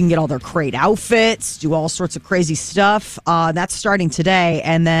 You can get all their great outfits, do all sorts of crazy stuff. That's starting today.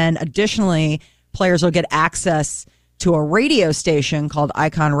 And then additionally, players will get access to a radio station called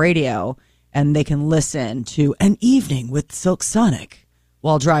Icon Radio, and they can listen to An Evening with Silk Sonic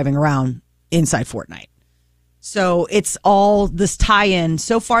while driving around inside Fortnite. So it's all this tie-in.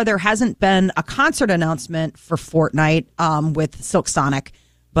 So far, there hasn't been a concert announcement for Fortnite with Silk Sonic,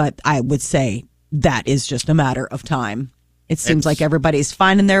 but I would say that is just a matter of time. It seems like everybody's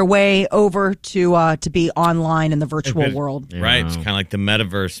finding their way over to be online in the virtual world. Right. It's kind of like the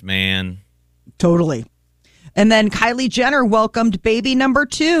metaverse, man. Totally. And then Kylie Jenner welcomed baby number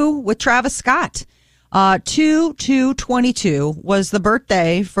 2 with Travis Scott. 2/2/22 was the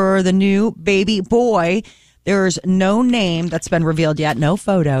birthday for the new baby boy. There's no name that's been revealed yet, no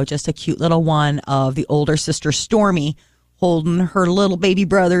photo, just a cute little one of the older sister Stormy holding her little baby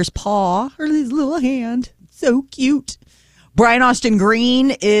brother's paw, her little hand. So cute. Brian Austin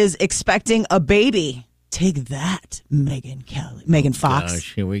Green is expecting a baby. Take that, Megan Fox.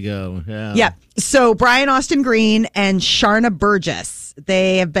 Gosh, here we go. Yeah. Yeah. So Brian Austin Green and Sharna Burgess,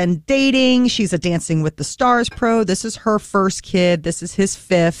 they have been dating. She's a Dancing with the Stars pro. This is her first kid. This is his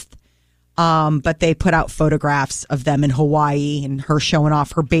 5th. But they put out photographs of them in Hawaii and her showing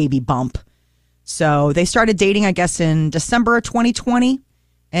off her baby bump. So they started dating, I guess, in December of 2020.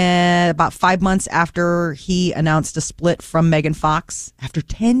 And about 5 months after he announced a split from Megan Fox after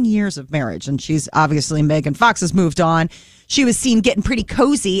 10 years of marriage. And she's obviously, Megan Fox has moved on. She was seen getting pretty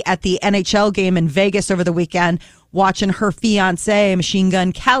cozy at the NHL game in Vegas over the weekend, watching her fiance, Machine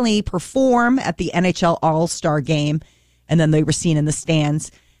Gun Kelly, perform at the NHL All-Star game. And then they were seen in the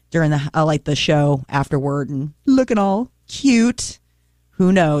stands during the show afterward and looking all cute.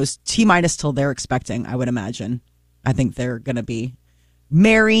 Who knows? T-minus till they're expecting, I would imagine. I think they're going to be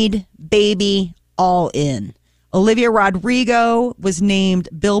married, baby, all in. Olivia Rodrigo was named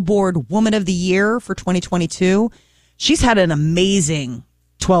Billboard Woman of the Year for 2022. She's had an amazing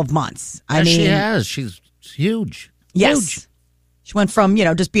 12 months. I mean, she has. She's huge. Yes. Huge. She went from,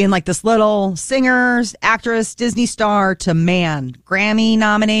 just being like this little singer, actress, Disney star to Grammy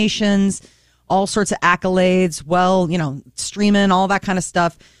nominations, all sorts of accolades, streaming, all that kind of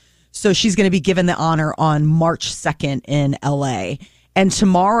stuff. So she's going to be given the honor on March 2nd in LA. And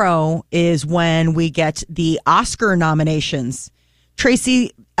tomorrow is when we get the Oscar nominations.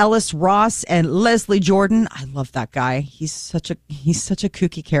 Tracy Ellis Ross and Leslie Jordan. I love that guy. He's such a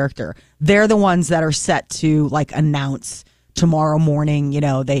kooky character. They're the ones that are set to announce tomorrow morning.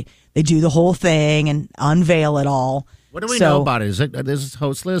 They do the whole thing and unveil it all. What do we know about it? Is this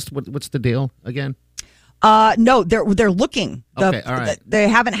host list? What's the deal again? No, they're looking. Okay, all right. They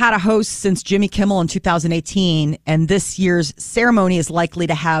haven't had a host since Jimmy Kimmel in 2018, and this year's ceremony is likely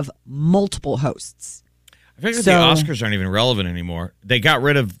to have multiple hosts. I figured the Oscars aren't even relevant anymore. They got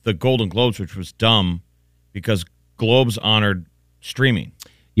rid of the Golden Globes, which was dumb because Globes honored streaming.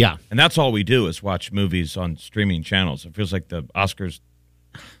 Yeah. And that's all we do is watch movies on streaming channels. It feels like the Oscars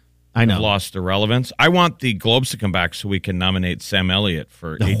have lost their relevance. I want the Globes to come back so we can nominate Sam Elliott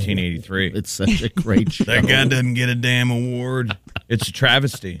for 1883. It's such a great show. That guy doesn't get a damn award. It's a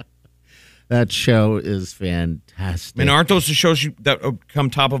travesty. That show is fantastic. I mean, aren't those the shows that come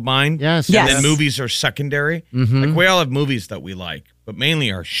top of mind? Yes. And then movies are secondary. Mm-hmm. Like, we all have movies that we like, but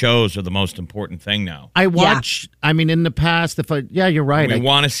mainly our shows are the most important thing now. I watch, I mean, in the past, you're right. We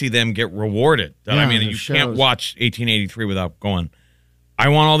want to see them get rewarded. Yeah, I mean, you can't watch 1883 without going, I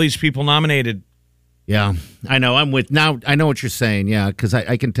want all these people nominated. Yeah, I know. I know what you're saying, yeah, because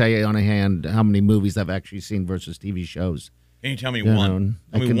I can tell you on a hand how many movies I've actually seen versus TV shows. Can you tell me one?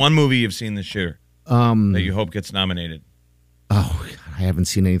 One movie you've seen this year that you hope gets nominated. Oh, God, I haven't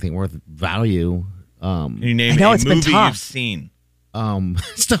seen anything worth value. Can you name a movie you've seen?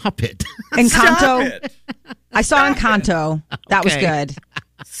 Stop it. Encanto. Stop it. I saw Encanto. That was good.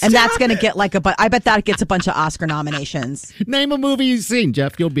 And that's going to get I bet that gets a bunch of Oscar nominations. Name a movie you've seen,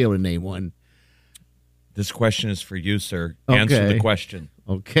 Jeff. You'll be able to name one. This question is for you, sir. Okay. Answer the question.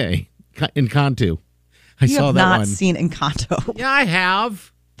 Okay. Encanto. I you saw have that not one. seen Encanto. Yeah, I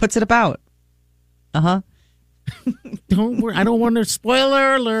have. What's it about? Uh-huh. Don't worry. I don't want to.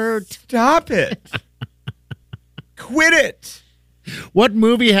 Spoiler alert. Stop it. Quit it. What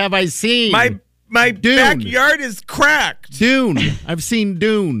movie have I seen? My Dune. backyard is cracked. Dune. I've seen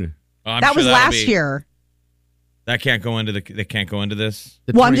Dune. Oh, that was last year. That can't go into they can't go into this.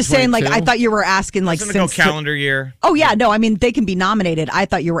 Well, I'm just saying, I thought you were asking, Doesn't it go calendar year? Oh, yeah. No, I mean, they can be nominated. I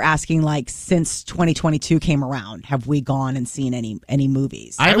thought you were asking, since 2022 came around, have we gone and seen any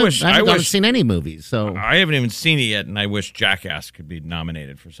movies? I haven't seen any movies, so. I haven't even seen it yet, and I wish Jackass could be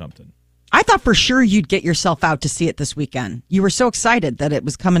nominated for something. I thought for sure you'd get yourself out to see it this weekend. You were so excited that it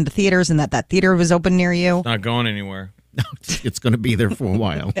was coming to theaters and that theater was open near you. It's not going anywhere. No, it's going to be there for a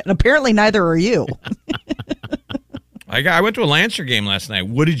while. And apparently neither are you. I went to a Lancer game last night.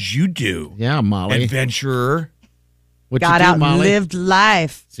 What did you do? Yeah, Molly. Adventurer. Got out and lived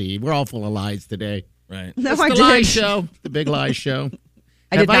life. See, we're all full of lies today. Right. No, it's I the didn't. lie show. The big lie show.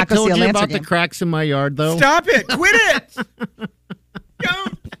 I did not go see a told you Lancer about game. the cracks in my yard, though? Stop it. Quit it.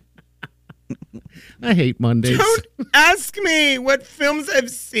 Don't. I hate Mondays. Don't ask me what films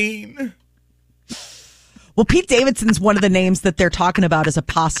I've seen. Well, Pete Davidson's one of the names that they're talking about as a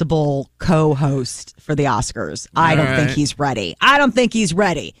possible co-host for the Oscars. I don't think he's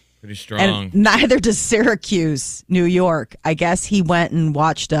ready. Pretty strong. And neither does Syracuse, New York. I guess he went and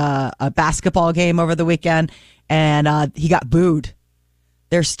watched a basketball game over the weekend, and he got booed.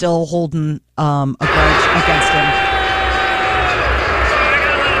 They're still holding a grudge against him.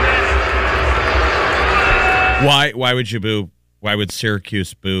 Why would you boo? Why would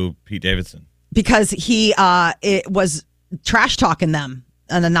Syracuse boo Pete Davidson? Because he it was trash talking them,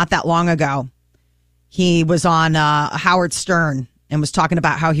 and not that long ago, he was on Howard Stern and was talking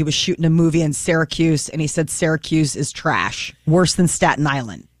about how he was shooting a movie in Syracuse, and he said Syracuse is trash, worse than Staten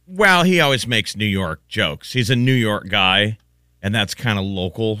Island. Well, he always makes New York jokes. He's a New York guy, and that's kind of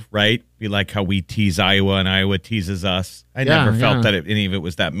local, right? Be like how we tease Iowa and Iowa teases us. I never felt that any of it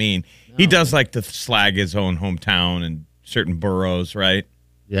was that mean. No. He does like to slag his own hometown and certain boroughs, right?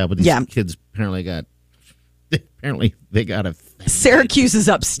 Yeah, but these kids apparently they got a thing. Syracuse is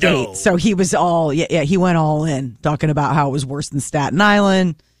upstate, so he was he went all in, talking about how it was worse than Staten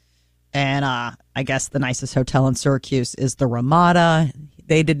Island. And I guess the nicest hotel in Syracuse is the Ramada.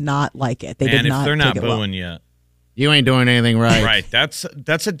 They did not like it. They did not. And if they're not take it booing you, you ain't doing anything right. Right. That's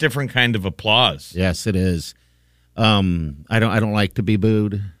a different kind of applause. Yes, it is. I don't like to be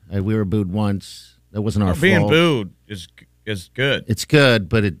booed. We were booed once. That wasn't our fault. Being booed is good. It's good,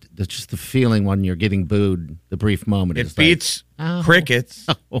 but it's just the feeling when you're getting booed. The brief moment. It beats crickets.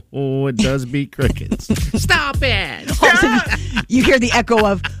 Oh, it does beat crickets. Stop it! Stop. You hear the echo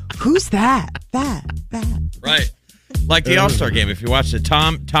of who's that? That. Right. Like the All-Star game, if you watch it,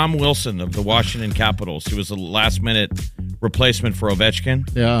 Tom Wilson of the Washington Capitals, he was a last-minute replacement for Ovechkin.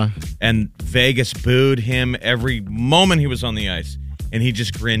 Yeah. And Vegas booed him every moment he was on the ice. And he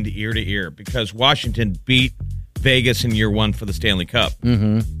just grinned ear to ear because Washington beat Vegas in year one for the Stanley Cup.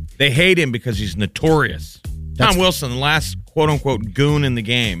 Mm-hmm. They hate him because he's notorious. Tom Wilson, the last quote-unquote goon in the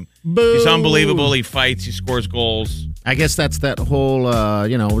game. Boo. He's unbelievable. He fights. He scores goals. I guess that's that whole,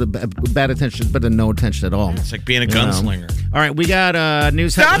 bad attention, but no attention at all. It's like being a gunslinger. All right, we got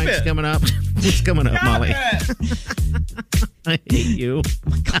news headlines coming up. What's coming up, Molly? I hate you.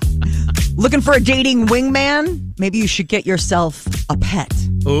 Looking for a dating wingman? Maybe you should get yourself a pet.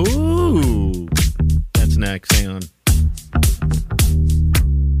 Ooh. That's next. Hang on.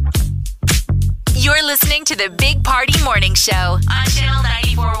 You're listening to the Big Party Morning Show on Channel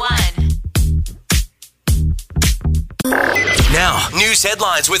 94.1. Now, news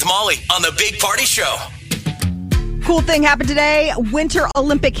headlines with Molly on the Big Party Show. Cool thing happened today. Winter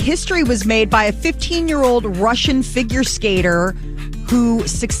Olympic history was made by a 15-year-old Russian figure skater who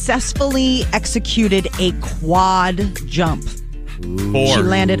successfully executed a quad jump. Four. She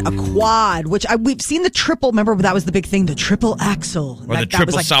landed a quad, which we've seen the triple. Remember, that was the big thing, the triple axel. Or the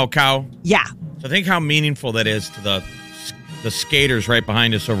triple sow cow. Yeah. So think how meaningful that is to the skaters right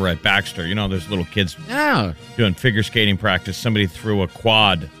behind us over at Baxter. You know, there's little kids doing figure skating practice. Somebody threw a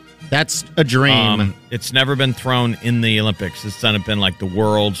quad. That's a dream. It's never been thrown in the Olympics. It's done been like the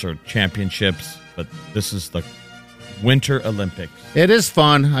Worlds or Championships, but this is the Winter Olympics. It is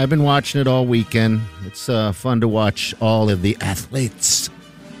fun. I've been watching it all weekend. It's fun to watch all of the athletes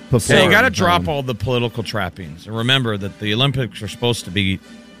perform. Yeah, you got to drop all the political trappings. And remember that the Olympics are supposed to be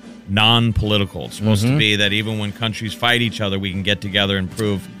non-political. It's supposed to be that even when countries fight each other, we can get together and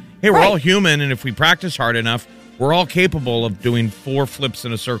prove, hey, we're all human, and if we practice hard enough, we're all capable of doing 4 flips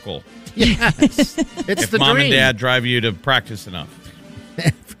in a circle. Yes. It's if the mom dream. and dad drive you to practice enough.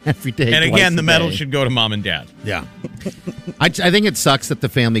 Every day. And again, the medal day. should go to mom and dad. Yeah. I think it sucks that the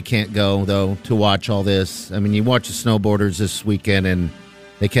family can't go, though, to watch all this. I mean, you watch the snowboarders this weekend, and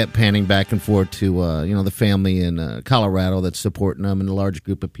they kept panning back and forth to, the family in Colorado that's supporting them and a large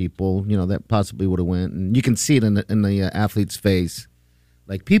group of people, that possibly would have went. And you can see it in the athlete's face.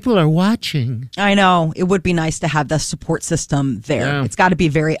 Like, people are watching. I know. It would be nice to have the support system there. Yeah. It's got to be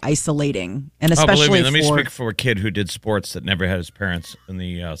very isolating. And especially believe me, let me speak for a kid who did sports that never had his parents in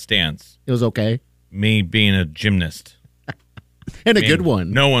the stands. It was okay. Me being a gymnast. And a good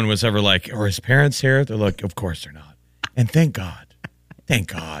one. No one was ever like, are his parents here? They're like, of course they're not. And thank God.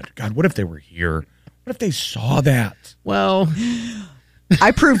 Thank God. God, what if they were here? What if they saw that? Well,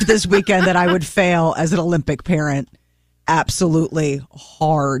 I proved this weekend that I would fail as an Olympic parent. Absolutely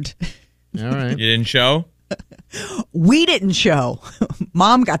hard. All right. You didn't show? We didn't show.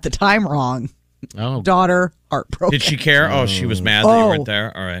 Mom got the time wrong. Oh. Daughter, heartbroken. Did she care? Oh, she was mad that you weren't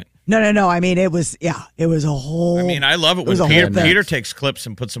there? All right. No. I mean, it was a whole. I mean, I love it when was a whole thing. Peter takes clips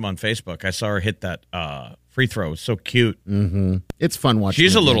and puts them on Facebook. I saw her hit that free throw. It was so cute. Mm-hmm. It's fun watching.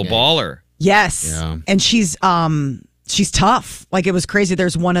 She's a little game. baller. Yes. Yeah. And she's tough. Like, it was crazy.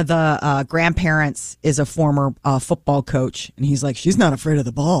 There's one of the grandparents is a former football coach, and he's like, she's not afraid of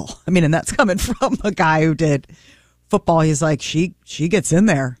the ball. I mean, and that's coming from a guy who did football. He's like, she gets in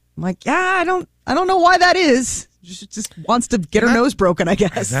there. I'm like, yeah, I don't know why that is. She just wants to get her nose broken, I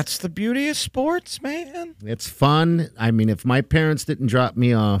guess. That's the beauty of sports, man. It's fun. I mean, if my parents didn't drop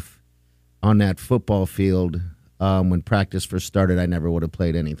me off on that football field when practice first started, I never would have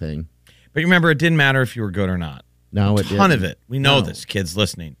played anything. But remember, it didn't matter if you were good or not. No, a it ton didn't. of it. We know No. this, kids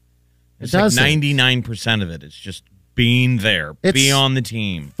listening. It's It like doesn't. 99% of it. It's just being there, It's be on the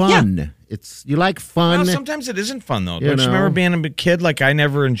team. Fun. You like fun. Well, sometimes it isn't fun, though. You Don't you remember know. being a kid? Like, I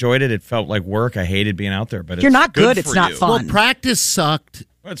never enjoyed it. It felt like work. I hated being out there. But If you're it's not good, it's for not you. fun. Well, practice sucked.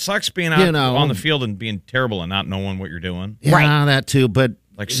 Well, it sucks being out You know. on the field and being terrible and not knowing what you're doing. Yeah, that too. But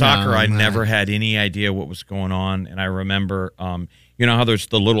Like soccer, no, I man. never had any idea what was going on. And I remember, you know how there's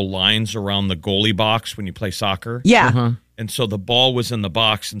the little lines around the goalie box when you play soccer? Yeah. Uh-huh. And so the ball was in the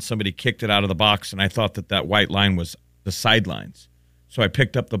box and somebody kicked it out of the box. And I thought that white line was the sidelines. So I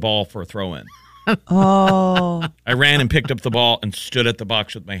picked up the ball for a throw in. Oh. I ran and picked up the ball and stood at the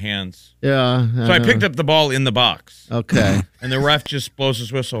box with my hands. Yeah. So I picked up the ball in the box. Okay. And the ref just blows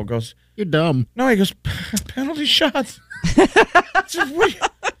his whistle, goes, You're dumb. no, he goes, penalty shot. I said,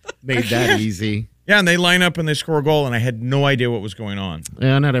 "What?" Made that easy. Yeah, and they line up and they score a goal, and I had no idea what was going on.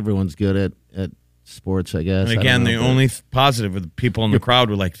 Yeah, not everyone's good at sports, I guess. And again, the only positive with the people in the crowd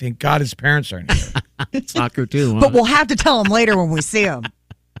were like, thank God his parents aren't here. soccer too. Huh? But we'll have to tell them later when we see them.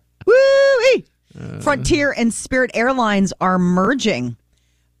 Woo-wee! Frontier and Spirit Airlines are merging.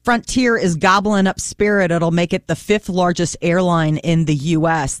 Frontier is gobbling up Spirit. It'll make it the 5th largest airline in the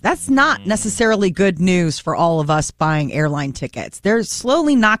U.S. That's not necessarily good news for all of us buying airline tickets. They're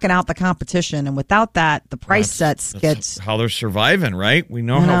slowly knocking out the competition, and without that, the price That's gets how they're surviving, right? We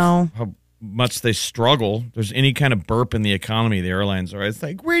know how much they struggle. There's any kind of burp in the economy, the airlines are. It's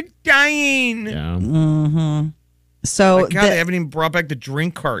like, we're dying. Yeah. Mm-hmm. So My God, they haven't even brought back the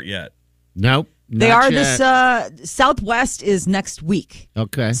drink cart yet. Nope. they not are yet. this Southwest is next week.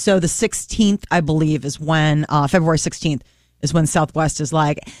 Okay. So the 16th, I believe, is when February 16th is when Southwest is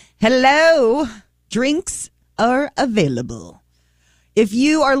like, hello, drinks are available. If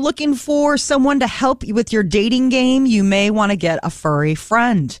you are looking for someone to help you with your dating game, you may want to get a furry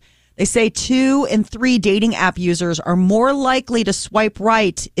friend. They say 2 in 3 dating app users are more likely to swipe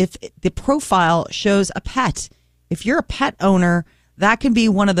right if the profile shows a pet. If you're a pet owner, that can be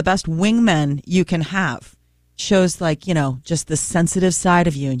one of the best wingmen you can have. Shows like, just the sensitive side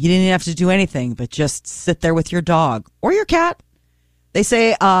of you. You didn't even have to do anything, but just sit there with your dog or your cat. They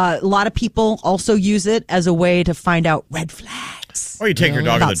say a lot of people also use it as a way to find out red flags. Or you take your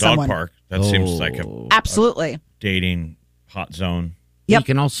dog to the dog someone. park. That seems like a Absolutely. dating hot zone. Yep. You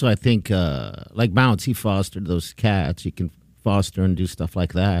can also, I think, like Bounce, he fostered those cats. You can foster and do stuff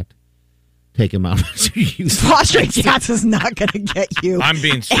like that. Take him out. Fostering cats is not going to get you. I'm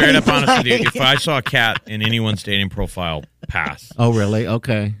being straight up honest with you. If I saw a cat in anyone's dating profile, pass. Oh, really?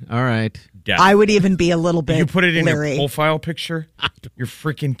 Okay. All right. Death. I would even be a little bit You put it in leery. your profile picture? Your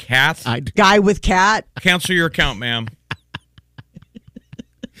freaking cat? Guy with cat? Cancel your account, ma'am.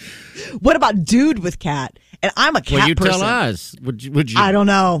 What about dude with cat? And I'm a cat Well, you person. tell us. Would you? I don't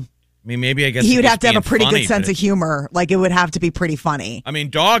know. I mean, maybe I guess He would he's have to have a being pretty funny, good sense but of humor. Like, it would have to be pretty funny. I mean,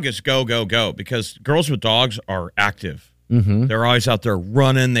 dog is go, go, go because girls with dogs are active. Mm-hmm. They're always out there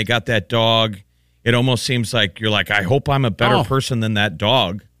running. They got that dog. It almost seems like you're like, I hope I'm a better person than that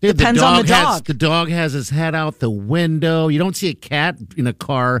dog. Dude, Depends on the has, dog. the dog has his head out the window. You don't see a cat in a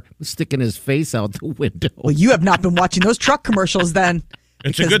car sticking his face out the window. Well, you have not been watching those truck commercials then.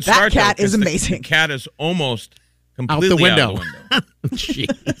 It's a because good that start. cat though, is 'cause the amazing. cat is almost Out completely the window.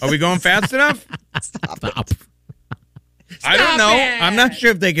 Are we going fast enough? Stop. I don't know. I'm not sure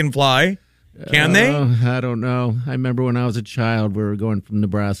if they can fly. Can they? I don't know. I remember when I was a child, we were going from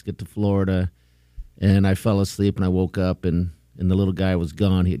Nebraska to Florida, and I fell asleep, and I woke up, and the little guy was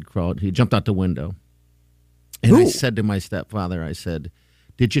gone. He had crawled. He jumped out the window. And I said to my stepfather, I said,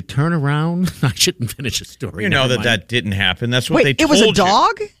 did you turn around? I shouldn't finish a story. You know Never mind. that didn't happen. That's what Wait, they it told was a you.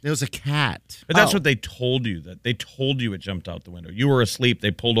 dog? It was a cat. But that's what they told you. That they told you it jumped out the window. You were asleep.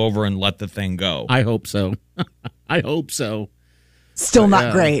 They pulled over and let the thing go. I hope so. I hope so. Still not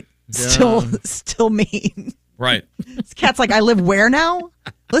Yeah. great. Still mean. Right. This cat's like, I live where now?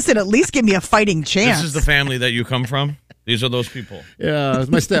 Listen, at least give me a fighting chance. This is the family that you come from. These are those people. Yeah, it was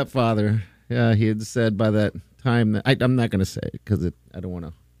my stepfather. Yeah, he had said by that time that I'm not going to say it because I don't want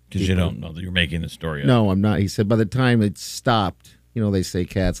to. Because you don't know that you're making the story up. No, I'm not. He said by the time it stopped, they say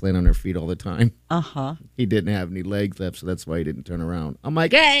cats land on their feet all the time. Uh-huh. He didn't have any legs left, so that's why he didn't turn around. I'm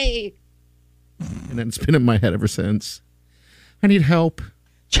like, hey! And then it's been in my head ever since. I need help.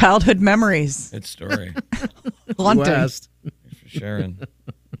 Childhood memories. Good story. Haunting. You asked. Thanks for sharing.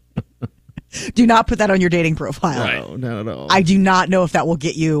 Do not put that on your dating profile. No, not at all. I do not know if that will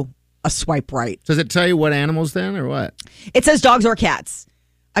get you a swipe right. Does it tell you what animals then, or what? It says dogs or cats.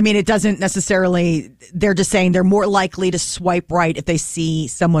 I mean, it doesn't necessarily, they're just saying they're more likely to swipe right if they see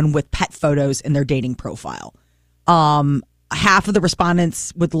someone with pet photos in their dating profile. Half of the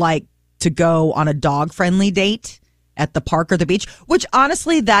respondents would like to go on a dog-friendly date at the park or the beach, which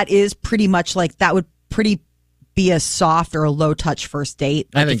honestly, that is pretty much like, that would pretty be a soft or a low-touch first date.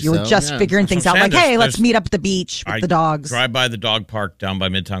 Like I think if you were so, just yeah. figuring That's things what out, I'm like, saying. hey, let's There's- meet up at the beach with the dogs. Drive by the dog park down by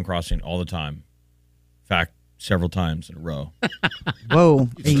Midtown Crossing all the time. In fact, several times in a row. Whoa.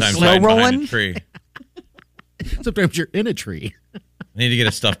 Are you Sometimes slow hiding behind rolling? a tree. Sometimes you're in a tree. I need to get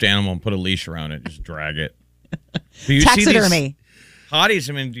a stuffed animal and put a leash around it. Just drag it. But you see Taxidermy. these hotties.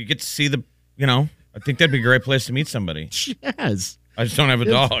 I mean, you get to see the, I think that'd be a great place to meet somebody. Yes. I just don't have a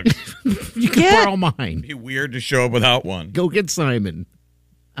dog. You can Yeah. borrow mine. It'd be weird to show up without one. Go get Simon.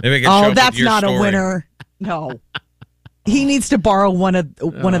 Maybe I can show up Oh, with that's your not story. a winner. No. He needs to borrow one of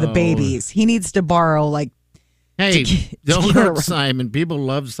the babies. He needs to borrow like Hey, to don't get hurt around. Simon. People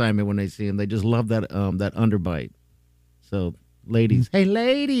love Simon when they see him. They just love that that underbite. So, ladies. Hey,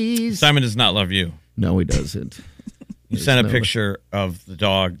 ladies. Simon does not love you. No, he doesn't. You sent a picture of the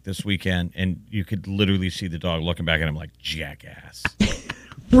dog this weekend, and you could literally see the dog looking back at him like jackass.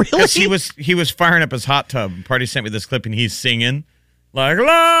 really. Because he was firing up his hot tub. Party sent me this clip, and he's singing like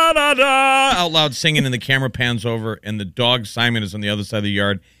la da da out loud, singing, and the camera pans over, and the dog Simon is on the other side of the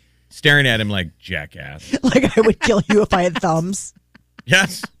yard, staring at him like jackass. Like I would kill you if I had thumbs.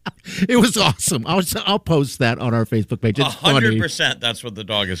 Yes, It was awesome. I'll post that on our Facebook page. It's funny. 100%. That's what the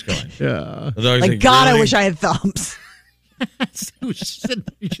dog is going. Yeah. The dog's Like God, I really? wish I had thumbs. He was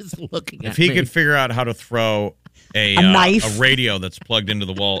just looking at If he me. could figure out how to throw a knife? a radio that's plugged into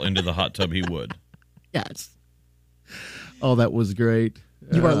the wall into the hot tub, he would. Yes. Oh, that was great.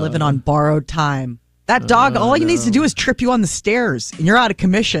 You are living on borrowed time. That dog, all he needs to do is trip you on the stairs, and you're out of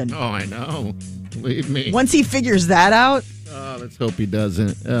commission. Oh, I know. Believe me. Once he figures that out, Let's hope he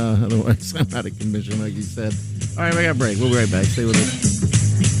doesn't. Otherwise, I'm out of commission, like you said. All right, we got a break. We'll be right back. Stay with us.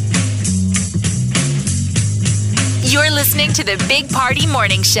 You're listening to the Big Party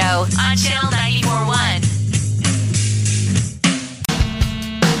Morning Show on Channel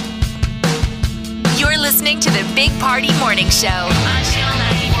 94.1. You're listening to the Big Party Morning Show on Channel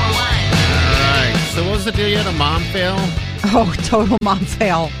 94.1. All right. So what was the deal? You had a mom fail? Oh, total mom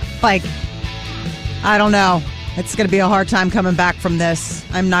fail. Like, I don't know. It's going to be a hard time coming back from this.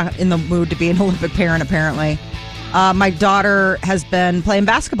 I'm not in the mood to be an Olympic parent, apparently. My daughter has been playing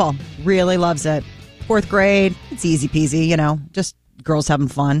basketball. Really loves it. 4th grade. It's easy peasy, just girls having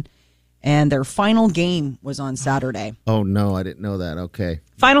fun. And their final game was on Saturday. Oh, no. I didn't know that. Okay.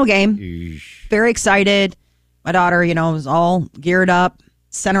 Final game. Eesh. Very excited. My daughter, was all geared up.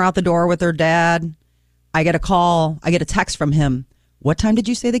 Sent her out the door with her dad. I get a call. I get a text from him. What time did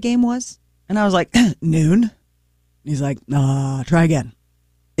you say the game was? And I was like, noon. He's like, try again.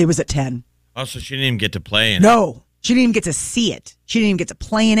 It was at 10. Oh, so she didn't even get to play in it. No, she didn't even get to see it. She didn't even get to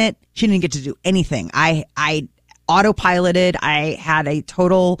play in it. She didn't get to do anything. I autopiloted. I had a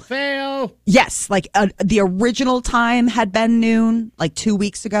total fail. Yes, like the original time had been noon, like 2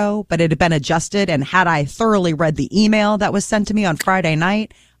 weeks ago, but it had been adjusted. And had I thoroughly read the email that was sent to me on Friday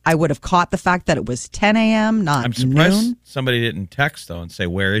night, I would have caught the fact that it was 10 a.m., not I'm surprised noon. somebody didn't text, though, and say,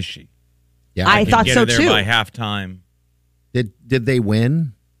 where is she? Yeah, I thought get so, her there too. by halftime. Did they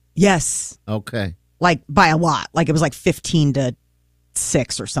win? Yes. Okay. Like by a lot. Like it was like 15-6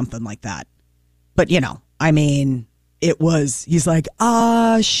 or something like that. But, it was, he's like,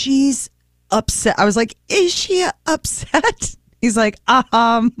 she's upset. I was like, is she upset? He's like,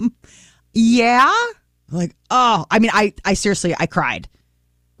 yeah. I'm like, I seriously, I cried.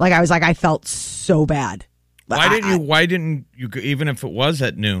 Like, I was like, I felt so bad. But Why didn't you, even if it was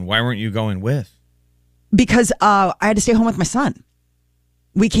at noon, why weren't you going with? Because I had to stay home with my son.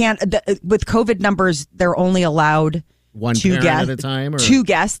 We can't, with COVID numbers, they're only allowed one parent at a time? Or? 2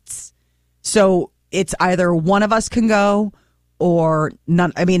 guests. So it's either one of us can go or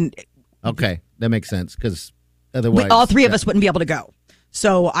none. Okay, that makes sense because otherwise, all 3 of us wouldn't be able to go.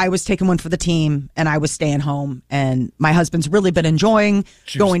 So I was taking one for the team, and I was staying home. And my husband's really been enjoying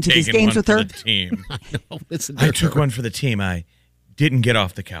going to these games with her. The team. I took one for the team. I didn't get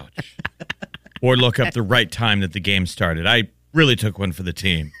off the couch or look up the right time that the game started. I really took one for the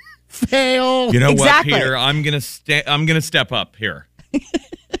team. Fail. You know Exactly. what, Peter? I'm gonna step up here.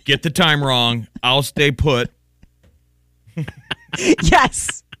 Get the time wrong. I'll stay put.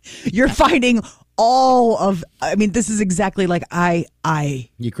 Yes, you're finding all of. This is exactly like You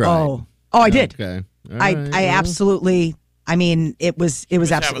cried. Oh, I did. Okay. I absolutely. It was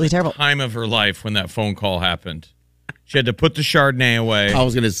absolutely terrible. Time of her life when that phone call happened. She had to put the Chardonnay away. I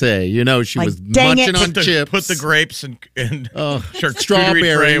was going to say, she was dang munching it. on chips. Put the grapes and charcuterie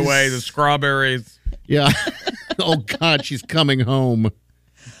strawberries. tray away, the strawberries. Yeah. Oh, God, she's coming home.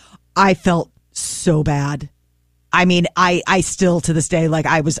 I felt so bad. I still to this day, like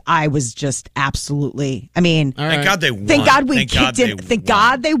I was just absolutely. Thank God they won. Thank God we kicked in. Thank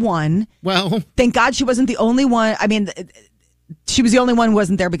God they won. Well, thank God she wasn't the only one. She was the only one who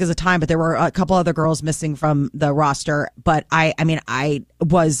wasn't there because of time, but there were a couple other girls missing from the roster. But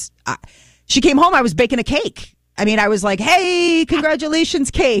she came home. I was baking a cake. I was like, hey,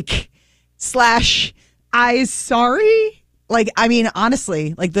 congratulations, cake / I sorry.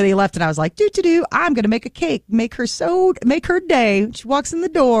 Honestly, like they left and I was like, I'm going to make a cake, make her day. She walks in the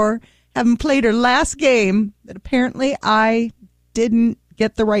door, having played her last game that apparently I didn't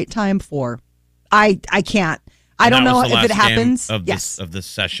get the right time for. I can't. I don't know if it happens. Of this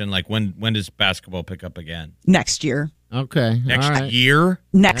session, like when does basketball pick up again? Next year. Okay. Next year?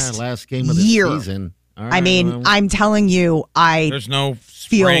 Next last game of the year. season. All right, I'm telling you, there's no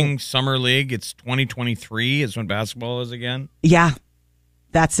spring summer league. It's 2023 is when basketball is again. Yeah,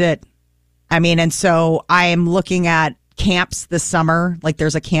 that's it. And so I am looking at camps this summer. Like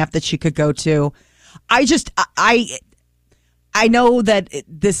there's a camp that she could go to. I know that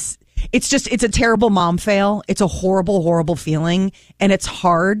it's a terrible mom fail. It's a horrible, horrible feeling. And it's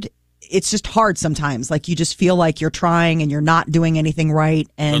hard. It's just hard sometimes. Like you just feel like you're trying and you're not doing anything right.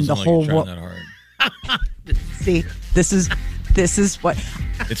 And the whole world. See, this is what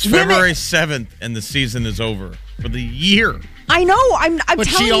it's February 7th and the season is over for the year. I know. I'm but telling you. But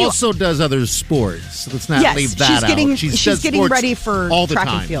she also does other sports. Let's not leave that out. She's getting ready for all the track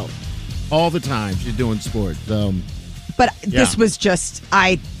time. and field. All the time she's doing sports. But this was just,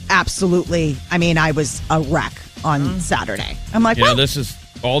 I was a wreck on Saturday. I'm like, this is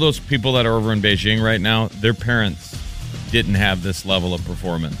all those people that are over in Beijing right now. Their parents didn't have this level of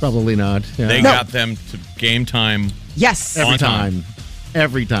performance. Probably not. Yeah. They got them to game time. Yes. Every time.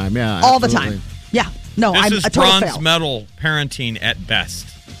 Every time, yeah. All absolutely. the time. Yeah. No, This I'm is a total bronze fail. medal parenting at best.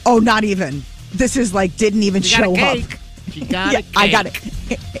 Oh, not even. This is like didn't even show up. She got it. I got it.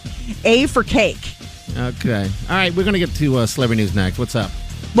 A for cake. Okay. All right, we're going to get to celebrity news next. What's up?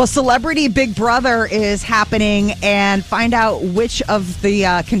 Well, Celebrity Big Brother is happening, and find out which of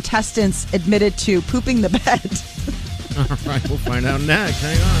the contestants admitted to pooping the bed. All right, we'll find out next.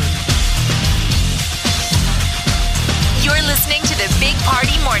 Hang on. You're listening to the Big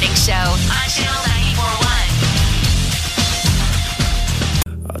Party Morning Show on Channel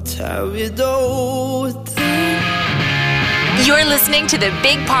 94.1. I'll tell you though. You're listening to the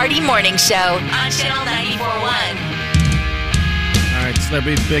Big Party Morning Show on Channel 94.1. All right,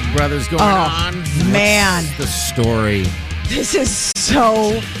 Celebrity Big Brother's going on. Man. What's the story? This is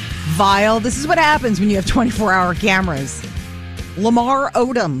so vile. This is what happens when you have 24-hour cameras. Lamar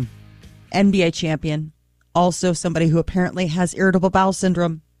Odom, NBA champion, also somebody who apparently has irritable bowel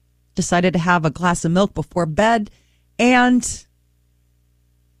syndrome, decided to have a glass of milk before bed, and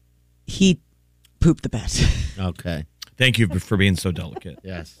he pooped the bed. Okay. Thank you for being so delicate.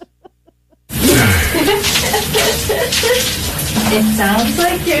 Yes. It sounds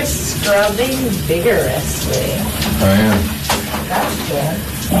like you're scrubbing vigorously. I am. That's good.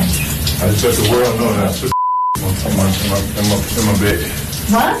 I just let the world know that in my bed.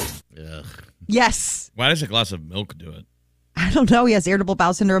 What? Yes. Why does a glass of milk do it? I don't know. He has irritable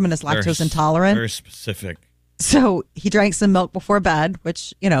bowel syndrome and is lactose intolerant. Very specific. So he drank some milk before bed,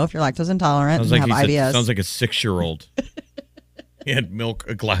 which, you know, if you're lactose intolerant and have IBS. Sounds like a 6-year-old. He had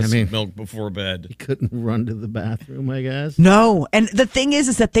a glass of milk before bed. He couldn't run to the bathroom, I guess. No. And the thing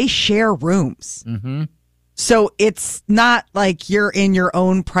is that they share rooms. Mm-hmm. So it's not like you're in your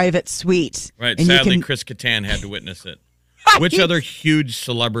own private suite. Right. And Sadly, you can, Chris Kattan had to witness it. Which other huge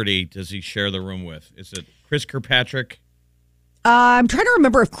celebrity does he share the room with? Is it Chris Kirkpatrick? I'm trying to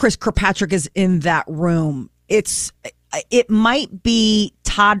remember if Chris Kirkpatrick is in that room. It might be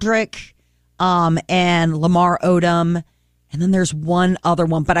Todrick and Lamar Odom. And then there's one other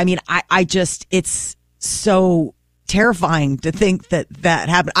one. But I mean, I just, it's so terrifying to think that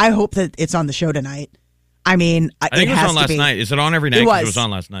happened. I hope that it's on the show tonight. I mean, I think it was on last night. Is it on every night? It was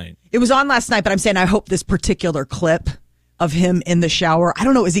on last night. It was on last night, but I'm saying I hope this particular clip of him in the shower. I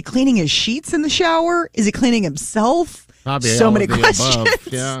don't know. Is he cleaning his sheets in the shower? Is he cleaning himself? Probably so all many of the questions. above.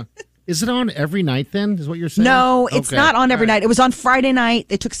 Yeah. Is it on every night then? Is what you're saying? No, it's Okay. not on every All right. night. It was on Friday night.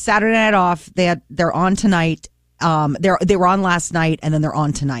 They took Saturday night off. They're on tonight. They were on last night, and then they're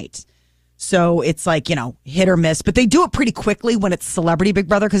on tonight. So it's like, you know, hit or miss. But they do it pretty quickly when it's Celebrity Big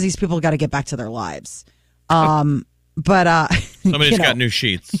Brother because these people got to get back to their lives. But Somebody's you know, got new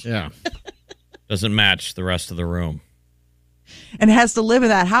sheets. Yeah. Doesn't match the rest of the room. and has to live in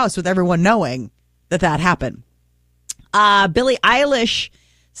that house with everyone knowing that happened. Billie Eilish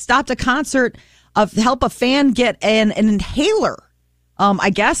stopped a concert to help a fan get an inhaler. I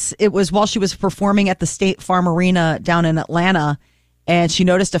guess it was while she was performing at the State Farm Arena down in Atlanta, and she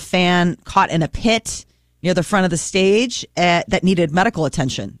noticed a fan caught in a pit near the front of the stage that needed medical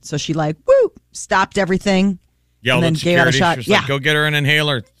attention. So she stopped everything. Yelled and at then gave out a security. shot. She was like, go get her an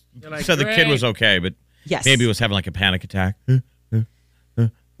inhaler. like, Said the kid "Great." was okay, but Yes. maybe he was having like a panic attack.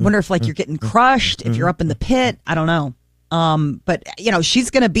 Wonder if you're getting crushed, if you're up in the pit. I don't know. But you know, she's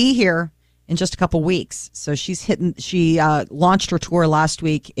going to be here in just a couple weeks. So she launched her tour last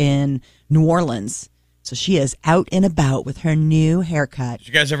week in New Orleans. So she is out and about with her new haircut. Did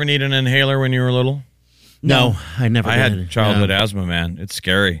you guys ever need an inhaler when you were little? No, I never I did. had childhood Yeah. asthma, man. It's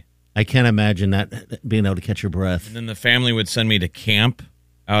scary. I can't imagine that being able to catch your breath. And then the family would send me to camp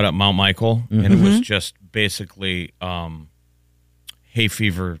out at Mount Michael, and it was just basically hay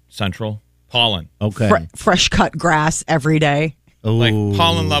fever central, pollen. Okay. Fresh cut grass every day. Like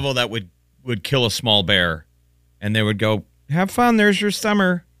pollen level that would kill a small bear. And they would go, have fun, there's your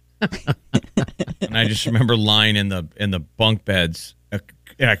summer. And I just remember lying in the bunk beds,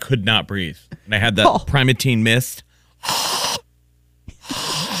 and I could not breathe. And I had that Primatene mist.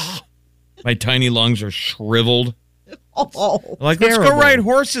 My tiny lungs are shriveled. Like, let's go ride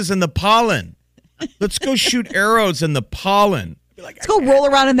horses in the pollen. Let's go shoot arrows in the pollen. Let's go roll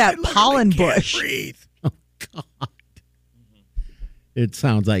around in that pollen bush. Breathe. It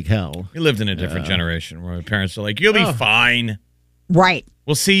sounds like hell. We lived in a different generation where my parents are like, you'll be fine. Right.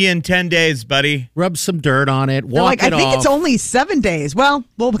 We'll see you in 10 days, buddy. Rub some dirt on it. They're Walk like, it I think off. it's only 7 days. Well,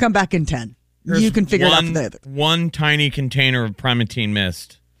 we'll come back in 10. You can figure it out from there. One tiny container of Primatene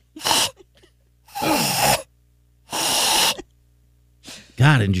mist.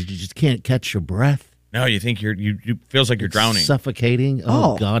 God, and you just can't catch your breath. No, you think you feels like you're drowning. Suffocating?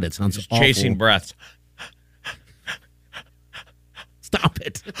 Oh, God, it sounds awful. Chasing breaths. Stop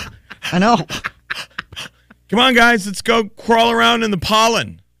it. I know. Come on, guys. Let's go crawl around in the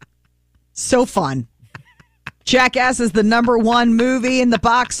pollen. So fun. Jackass is the #1 movie in the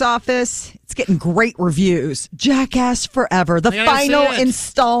box office. It's getting great reviews. Jackass Forever, the final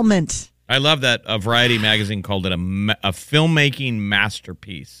installment. I love that Variety magazine called it a filmmaking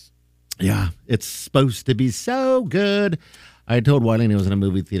masterpiece. Yeah, it's supposed to be so good. I told Wileen it was in a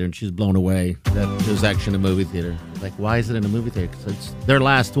movie theater, and she's blown away that it was actually in a movie theater. Like, why is it in a movie theater? Because it's their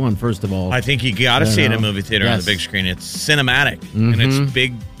last one, first of all. I think you got to see it in a movie theater on the big screen. It's cinematic, and it's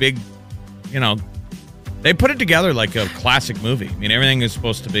big, they put it together like a classic movie. I mean, everything is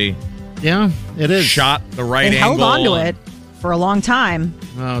supposed to be it is shot the right they angle. held on to it for a long time.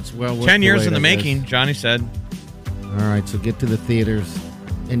 Well, it's well worth 10 years the in the wait, I making, guess. Johnny said. All right, so get to the theaters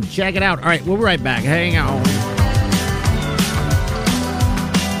and check it out. All right, we'll be right back. Hang on.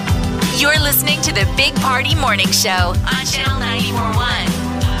 You're listening to the Big Party Morning Show on Channel 94.1.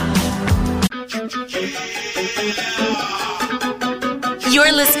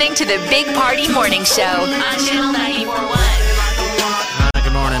 You're listening to the Big Party Morning Show on Channel 94.1.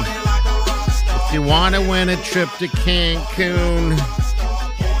 Good morning. If you want to win a trip to Cancun,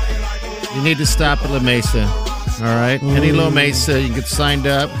 you need to stop at La Mesa. All right? Any La Mesa, you can get signed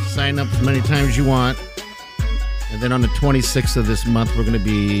up. Sign up as many times as you want. And then on the 26th of this month, we're going to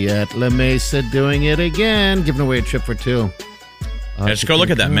be at La Mesa doing it again, giving away a trip for two. Just go look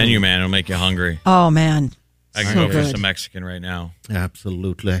at that menu, man. It'll make you hungry. Oh, man. I can go for some Mexican right now.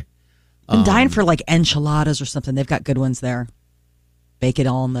 Absolutely. I'm dying for like enchiladas or something. They've got good ones there. Bake it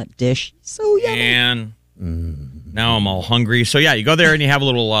all in that dish. So yummy. And now I'm all hungry. So, yeah, you go there and you have a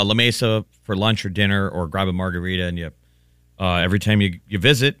little La Mesa for lunch or dinner or grab a margarita. And you every time you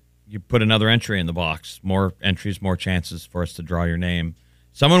visit, you put another entry in the box. More entries, more chances for us to draw your name.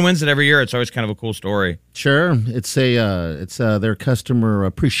 Someone wins it every year. It's always kind of a cool story. Sure, it's their customer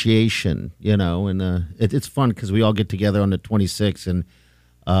appreciation, and it's fun because we all get together on the 26th and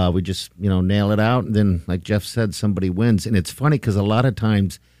we just nail it out. And then, like Jeff said, somebody wins, and it's funny because a lot of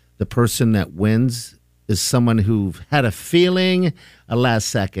times the person that wins is someone who had a feeling, a last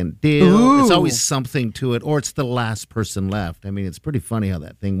second deal. Ooh. It's always something to it, or it's the last person left. I mean, it's pretty funny how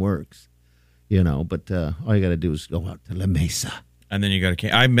that thing works, But all you got to do is go out to La Mesa. And then you go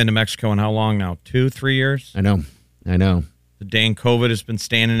to I've been to Mexico in how long now? 2-3 years? I know. The dang COVID has been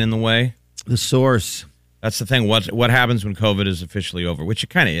standing in the way. The source. That's the thing. What happens when COVID is officially over? Which it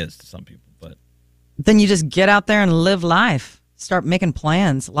kind of is to some people. But then you just get out there and live life. Start making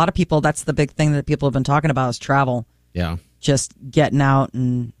plans. A lot of people, that's the big thing that people have been talking about is travel. Yeah. Just getting out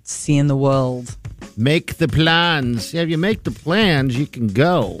and seeing the world. Make the plans. Yeah, if you make the plans, you can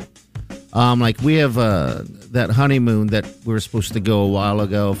go. Like we have that honeymoon that we were supposed to go a while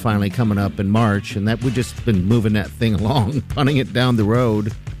ago, finally coming up in March, and that we've just been moving that thing along, punting it down the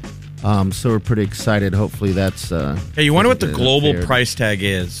road. So we're pretty excited. Hopefully that's... hey, you wonder what the global price tag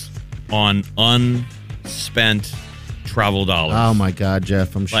is on unspent travel dollars? Oh, my God,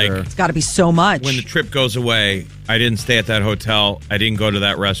 Jeff, I'm sure. It's got to be so much. When the trip goes away, I didn't stay at that hotel. I didn't go to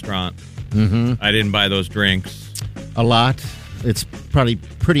that restaurant. Mm-hmm. I didn't buy those drinks. A lot. It's probably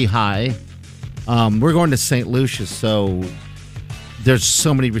pretty high. We're going to St. Lucia, so there's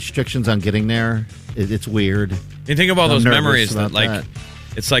so many restrictions on getting there. It's weird. You think of all those memories that.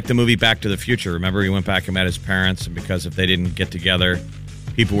 It's like the movie Back to the Future. Remember, he went back and met his parents, and because if they didn't get together,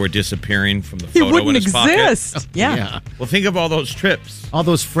 people were disappearing from the photo in his exist. pocket. Yeah. Well, think of all those trips. All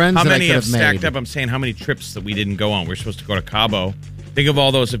those friends how that many I could have stacked made. up? I'm saying how many trips that we didn't go on. We're supposed to go to Cabo. Think of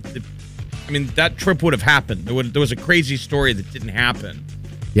all those. That trip would have happened. There was a crazy story that didn't happen.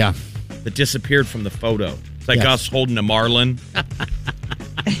 Yeah. That disappeared from the photo. It's like us holding a marlin.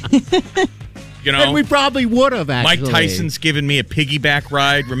 And we probably would have, actually. Mike Tyson's giving me a piggyback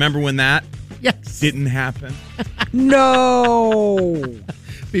ride. Remember when that didn't happen? No.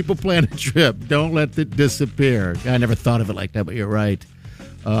 People plan a trip. Don't let it disappear. I never thought of it like that, but you're right.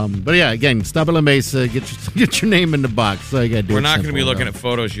 But yeah, again, stop at La Mesa. Get your name in the box. So you got to do. We're not going to be looking at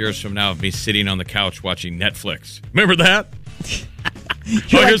photos years from now of me sitting on the couch watching Netflix. Remember that?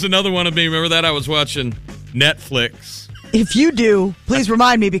 Here's another one of me. Remember that? I was watching Netflix. If you do, please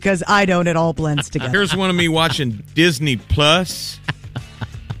remind me because I don't. It all blends together. Here's one of me watching Disney Plus.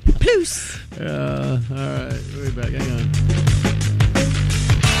 Plus. All right. We'll be back. Hang on.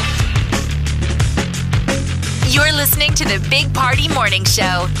 You're listening to the Big Party Morning Show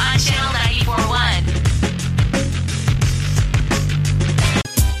on Channel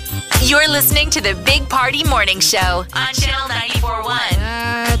 94.1. You're listening to the Big Party Morning Show on Channel 94.1.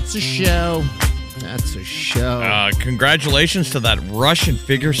 That's a show. That's a show. Congratulations to that Russian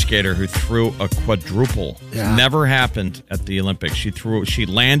figure skater who threw a quadruple. Yeah. Never happened at the Olympics. She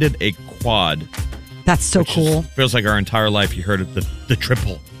landed a quad. That's so cool. Feels like our entire life you heard of the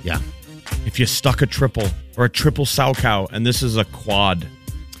triple. Yeah. If you stuck a triple or a triple Salchow, and this is a quad.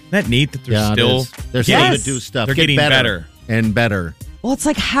 Isn't that neat that they're still starting to do stuff. They're getting better and better. Well, it's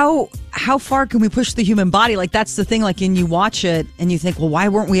like how far can we push the human body? Like that's the thing. Like, and you watch it and you think, well, why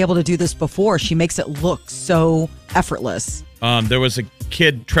weren't we able to do this before? She makes it look so effortless. There was a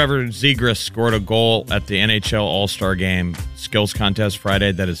kid, Trevor Zegras, scored a goal at the NHL All-Star Game skills contest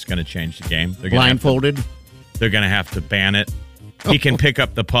Friday that is going to change the game. They're gonna Blindfolded? They're going to have to ban it. He can pick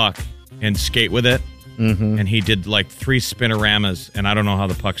up the puck and skate with it. Mm-hmm. And he did like 3 spinoramas, and I don't know how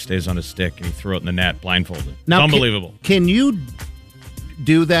the puck stays on his stick, and he threw it in the net blindfolded. Now, it's unbelievable. Can you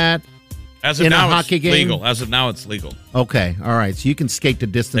do that As of in now, a hockey it's game? legal. As of now, it's legal. Okay, all right. So you can skate the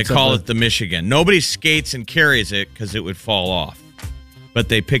distance. They call it the Michigan. Nobody skates and carries it because it would fall off. But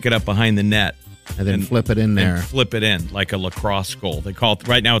they pick it up behind the net. And then flip it in there. And flip it in like a lacrosse goal. They call it,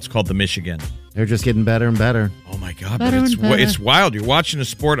 right now it's called the Michigan. They're just getting better and better. Oh, my God. Better But and better. it's wild. You're watching a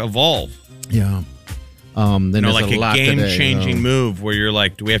sport evolve. Yeah. Then there's like a lot game-changing today, move where you're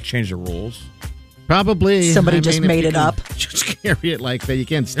like, do we have to change the rules? Probably. Somebody I just mean, if made you it can up. Just carry it like that. You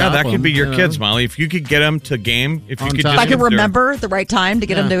can't Yeah, stop that could them, be your you kids, know? Molly. If you could get them to game, if you On could time. If I just could remember the right time to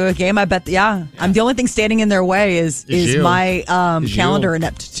get them to a game, I bet. Yeah, I'm the only thing standing in their way is you. my Is calendar you.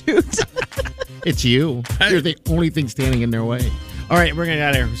 ineptitude. It's you. You're the only thing standing in their way. All right, we're going to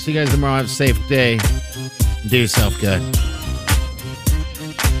get out of here. See you guys tomorrow. Have a safe day. Do yourself good.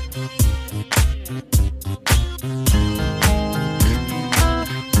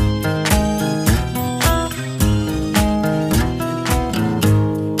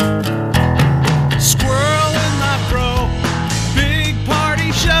 Squirrel in my fro, big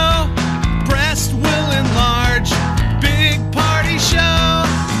party show. Breast will enlarge, big party show.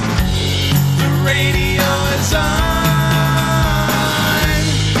 The radio is on.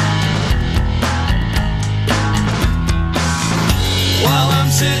 While I'm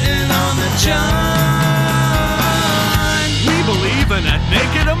sitting on the john. We believe in a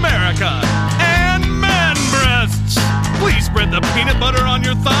naked America and man breasts. Please spread the peanut butter on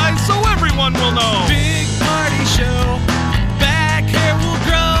your thighs so everyone will know. Big party show. Back hair will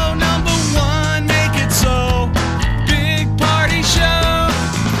grow. Number one, make it so. Big party show.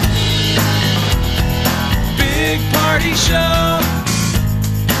 Big party show.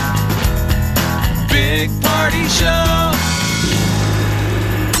 Big party show.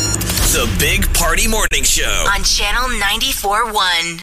 The Big Party Morning Show. On Channel 94.1.